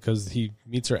does it because he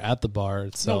meets her at the bar No,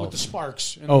 itself. with the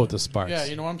sparks. And Oh, with the sparks. Yeah,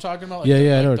 you know what I'm talking about. yeah, Like I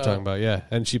know like what you're talking about. Yeah,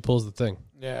 and she pulls the thing,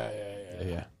 Yeah.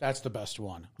 yeah. That's the best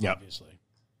one. Yep. Obviously.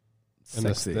 and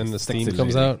Sexy. then the steam Sexy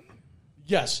comes lady. out.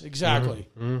 Yes, exactly.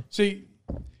 Mm-hmm. See,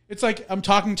 it's like I'm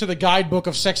talking to the guidebook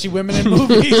of sexy women in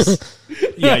movies.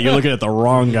 Yeah, you're looking at the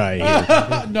wrong guy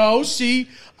here. No, see,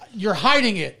 you're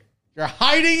hiding it. You're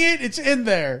hiding it. It's in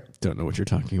there. Don't know what you're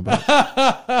talking about.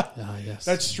 Ah, yes.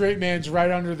 That straight man's right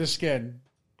under the skin.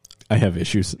 I have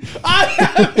issues.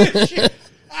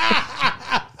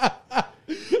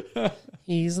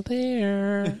 He's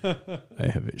there. I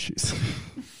have issues.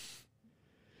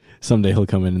 Someday he'll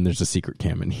come in and there's a secret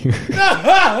cam in here.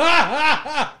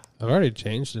 I've already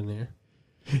changed in here.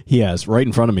 He has, right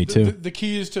in front of me, too. The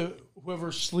key is to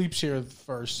whoever sleeps here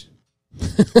first.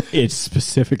 It's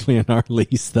specifically in our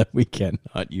lease that we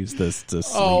cannot use this to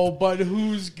sleep. Oh, but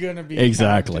who's going to be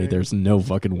Exactly. counting? There's no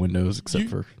fucking windows except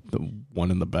for the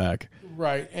one in the back.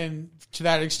 Right, and to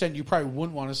that extent, you probably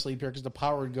wouldn't want to sleep here because the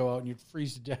power would go out and you'd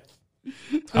freeze to death.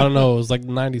 I don't know. It was like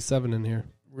 97 in here.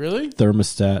 Really?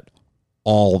 Thermostat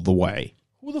all the way.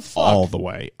 Who the fuck? All the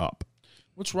way up.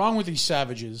 What's wrong with these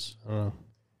savages? I don't know.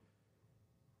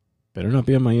 Better not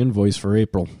be on my invoice for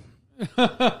April.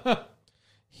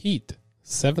 Heat,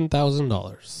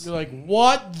 $7,000. You're like,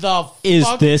 what the Is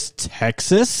fuck? this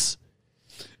Texas?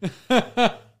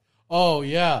 Oh,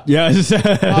 yeah. Yeah, sorry,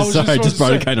 I just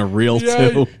brought it say- kind of real, Yeah,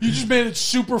 too. you just made it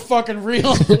super fucking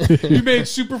real. You made it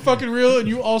super fucking real, and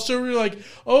you also were like,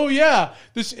 oh, yeah,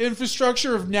 this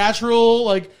infrastructure of natural,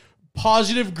 like,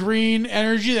 positive green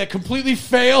energy that completely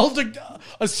failed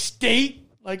a state.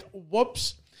 Like,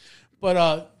 whoops.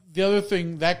 But the other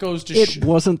thing, that goes to It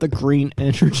wasn't the green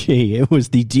energy. It was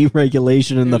the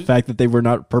deregulation and the fact that they were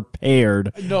not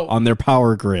prepared No. on their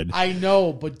power grid. I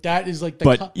know, but that is like the...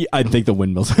 But I think the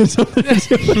windmills have something to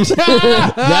do with it.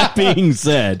 That being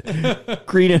said,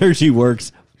 green energy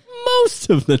works most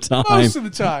of the time. Most of the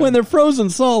time. When they're frozen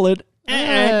solid.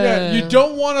 Yeah, you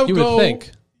don't want to You go... would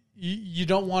think. You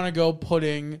don't want to go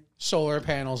putting solar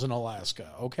panels in Alaska,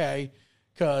 okay?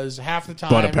 Because half the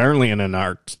time... But apparently in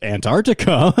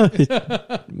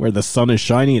Antarctica, where the sun is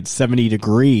shining at 70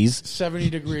 degrees.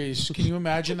 70 degrees. Can you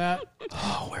imagine that?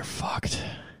 Oh, we're fucked.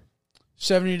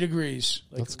 70 degrees.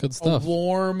 Like That's good stuff. A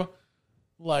warm,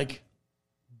 like,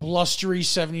 blustery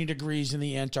 70 degrees in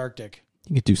the Antarctic.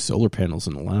 You could do solar panels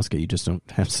in Alaska. You just don't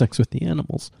have sex with the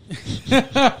animals.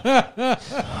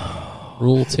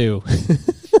 Rule 2.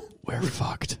 We're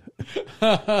fucked. We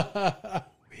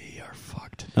are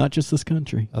fucked. Not just this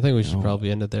country. I think we should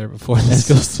probably end it there before this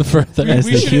goes further. As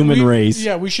the human race.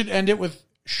 Yeah, we should end it with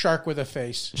shark with a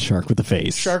face. Shark with a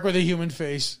face. Shark with a human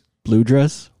face. Blue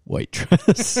dress, white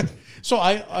dress. So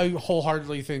I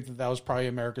wholeheartedly think that was probably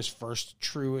America's first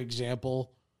true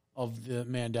example of the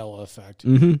Mandela effect.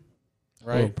 Mm-hmm.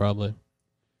 Right? Oh, probably.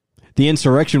 The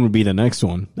insurrection would be the next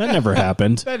one. That never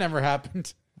happened. That never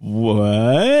happened.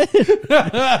 What?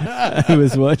 I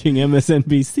was watching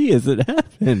MSNBC as it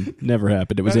happened. Never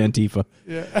happened. It was Antifa.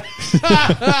 Yeah.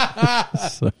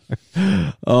 Sorry.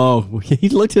 Oh, he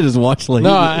looked at his watch like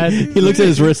he looked at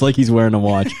his wrist like he's wearing a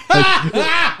watch.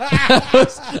 I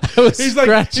was He's like,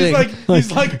 scratching.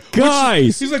 he's like,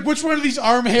 guys. He's like, which one of these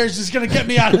arm hairs is going to get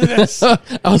me out of this? I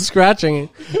was scratching,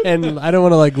 and I don't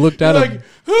want to look down Like, and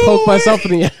poke myself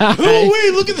in the eye.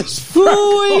 Hoo-wee, look at this freckle.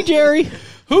 Hoo-wee, Jerry.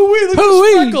 Hoo-wee, look at Hoo-wee.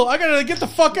 this freckle. I got to get the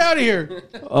fuck out of here.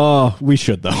 Oh, we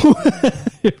should though.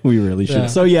 We really should. Yeah.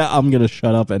 So yeah, I'm gonna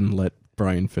shut up and let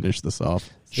Brian finish this off.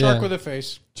 Shark Yeah. with a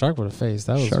face. Shark with a face.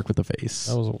 That was Shark with a face.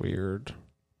 That was weird.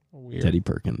 Weird. Teddy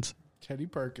Perkins. Teddy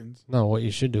Perkins. No, what you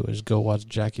should do is go watch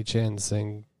Jackie Chan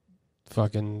sing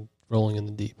fucking Rolling in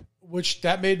the Deep. Which,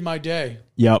 that made my day.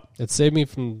 Yep. It saved me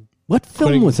from What film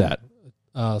Quitting- was that?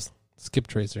 skip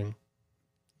tracing.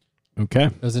 Okay,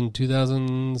 It was in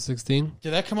 2016.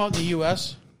 Did that come out in the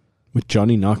U.S.? with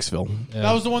Johnny Knoxville. Yeah.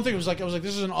 That was the one thing. I was like,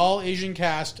 this is an all Asian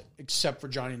cast except for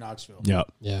Johnny Knoxville.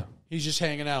 Yep. yeah. He's just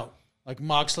hanging out like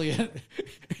Moxley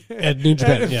At New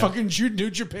Japan. at Yeah. fucking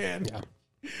New Japan.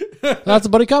 That's a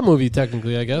buddy cop movie,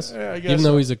 technically, I guess. Yeah, I guess Even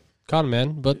though so. he's a con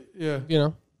man, but, Yeah. you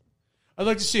know. I'd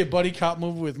like to see a buddy cop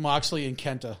movie with Moxley and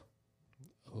Kenta.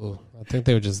 Ooh, I think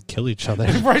they would just kill each other.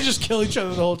 They'd probably just kill each other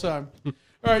the whole time. All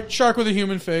right, shark with a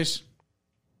human face.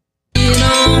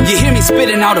 You hear me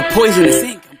spitting out a poisonous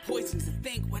ink. I'm poisoned to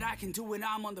think what I can do when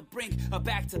I'm on the brink. A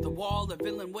back to the wall, a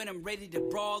villain when I'm ready to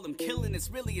brawl. I'm killing, it's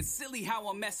silly how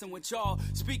I'm messing with y'all.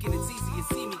 Speaking, it's easy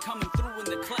to see me coming through in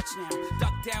the clutch now.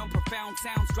 Duck down, profound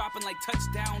sounds dropping like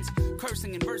touchdowns.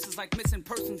 Cursing in verses like missing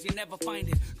persons, you never find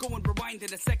it. Go and rewind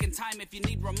it a second time if you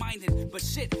need reminded. But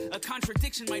shit, a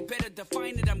contradiction might better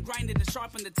define it. I'm grinding to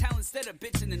sharpen the talent instead of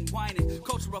bitching and whining.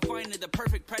 Culture refining the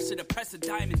perfect pressure to press a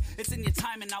diamond. It's in your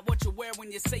timing, not what you wear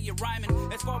when you say you're rhyming.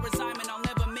 As far as I'm in, I'll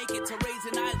never make it to raise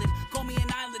an island. Call me an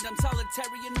island, I'm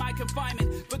solitary in my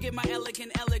confinement. Forget my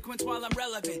elegant eloquence while I'm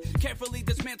relevant. Carefully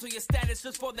dismantle your status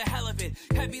just for the hell of it.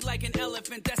 Heavy like an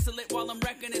elephant, desolate while I'm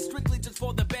wrecking it. Strictly just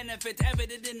for the benefit,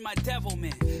 evident in my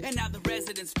devilment. And now the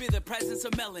residents feel the presence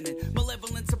of melanin.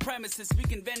 Malevolent supremacists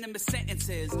speaking venomous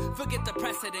sentences. Forget the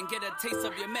precedent, get a taste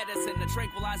of your medicine. To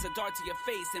tranquilize a dart to your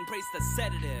face and praise the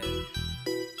sedative.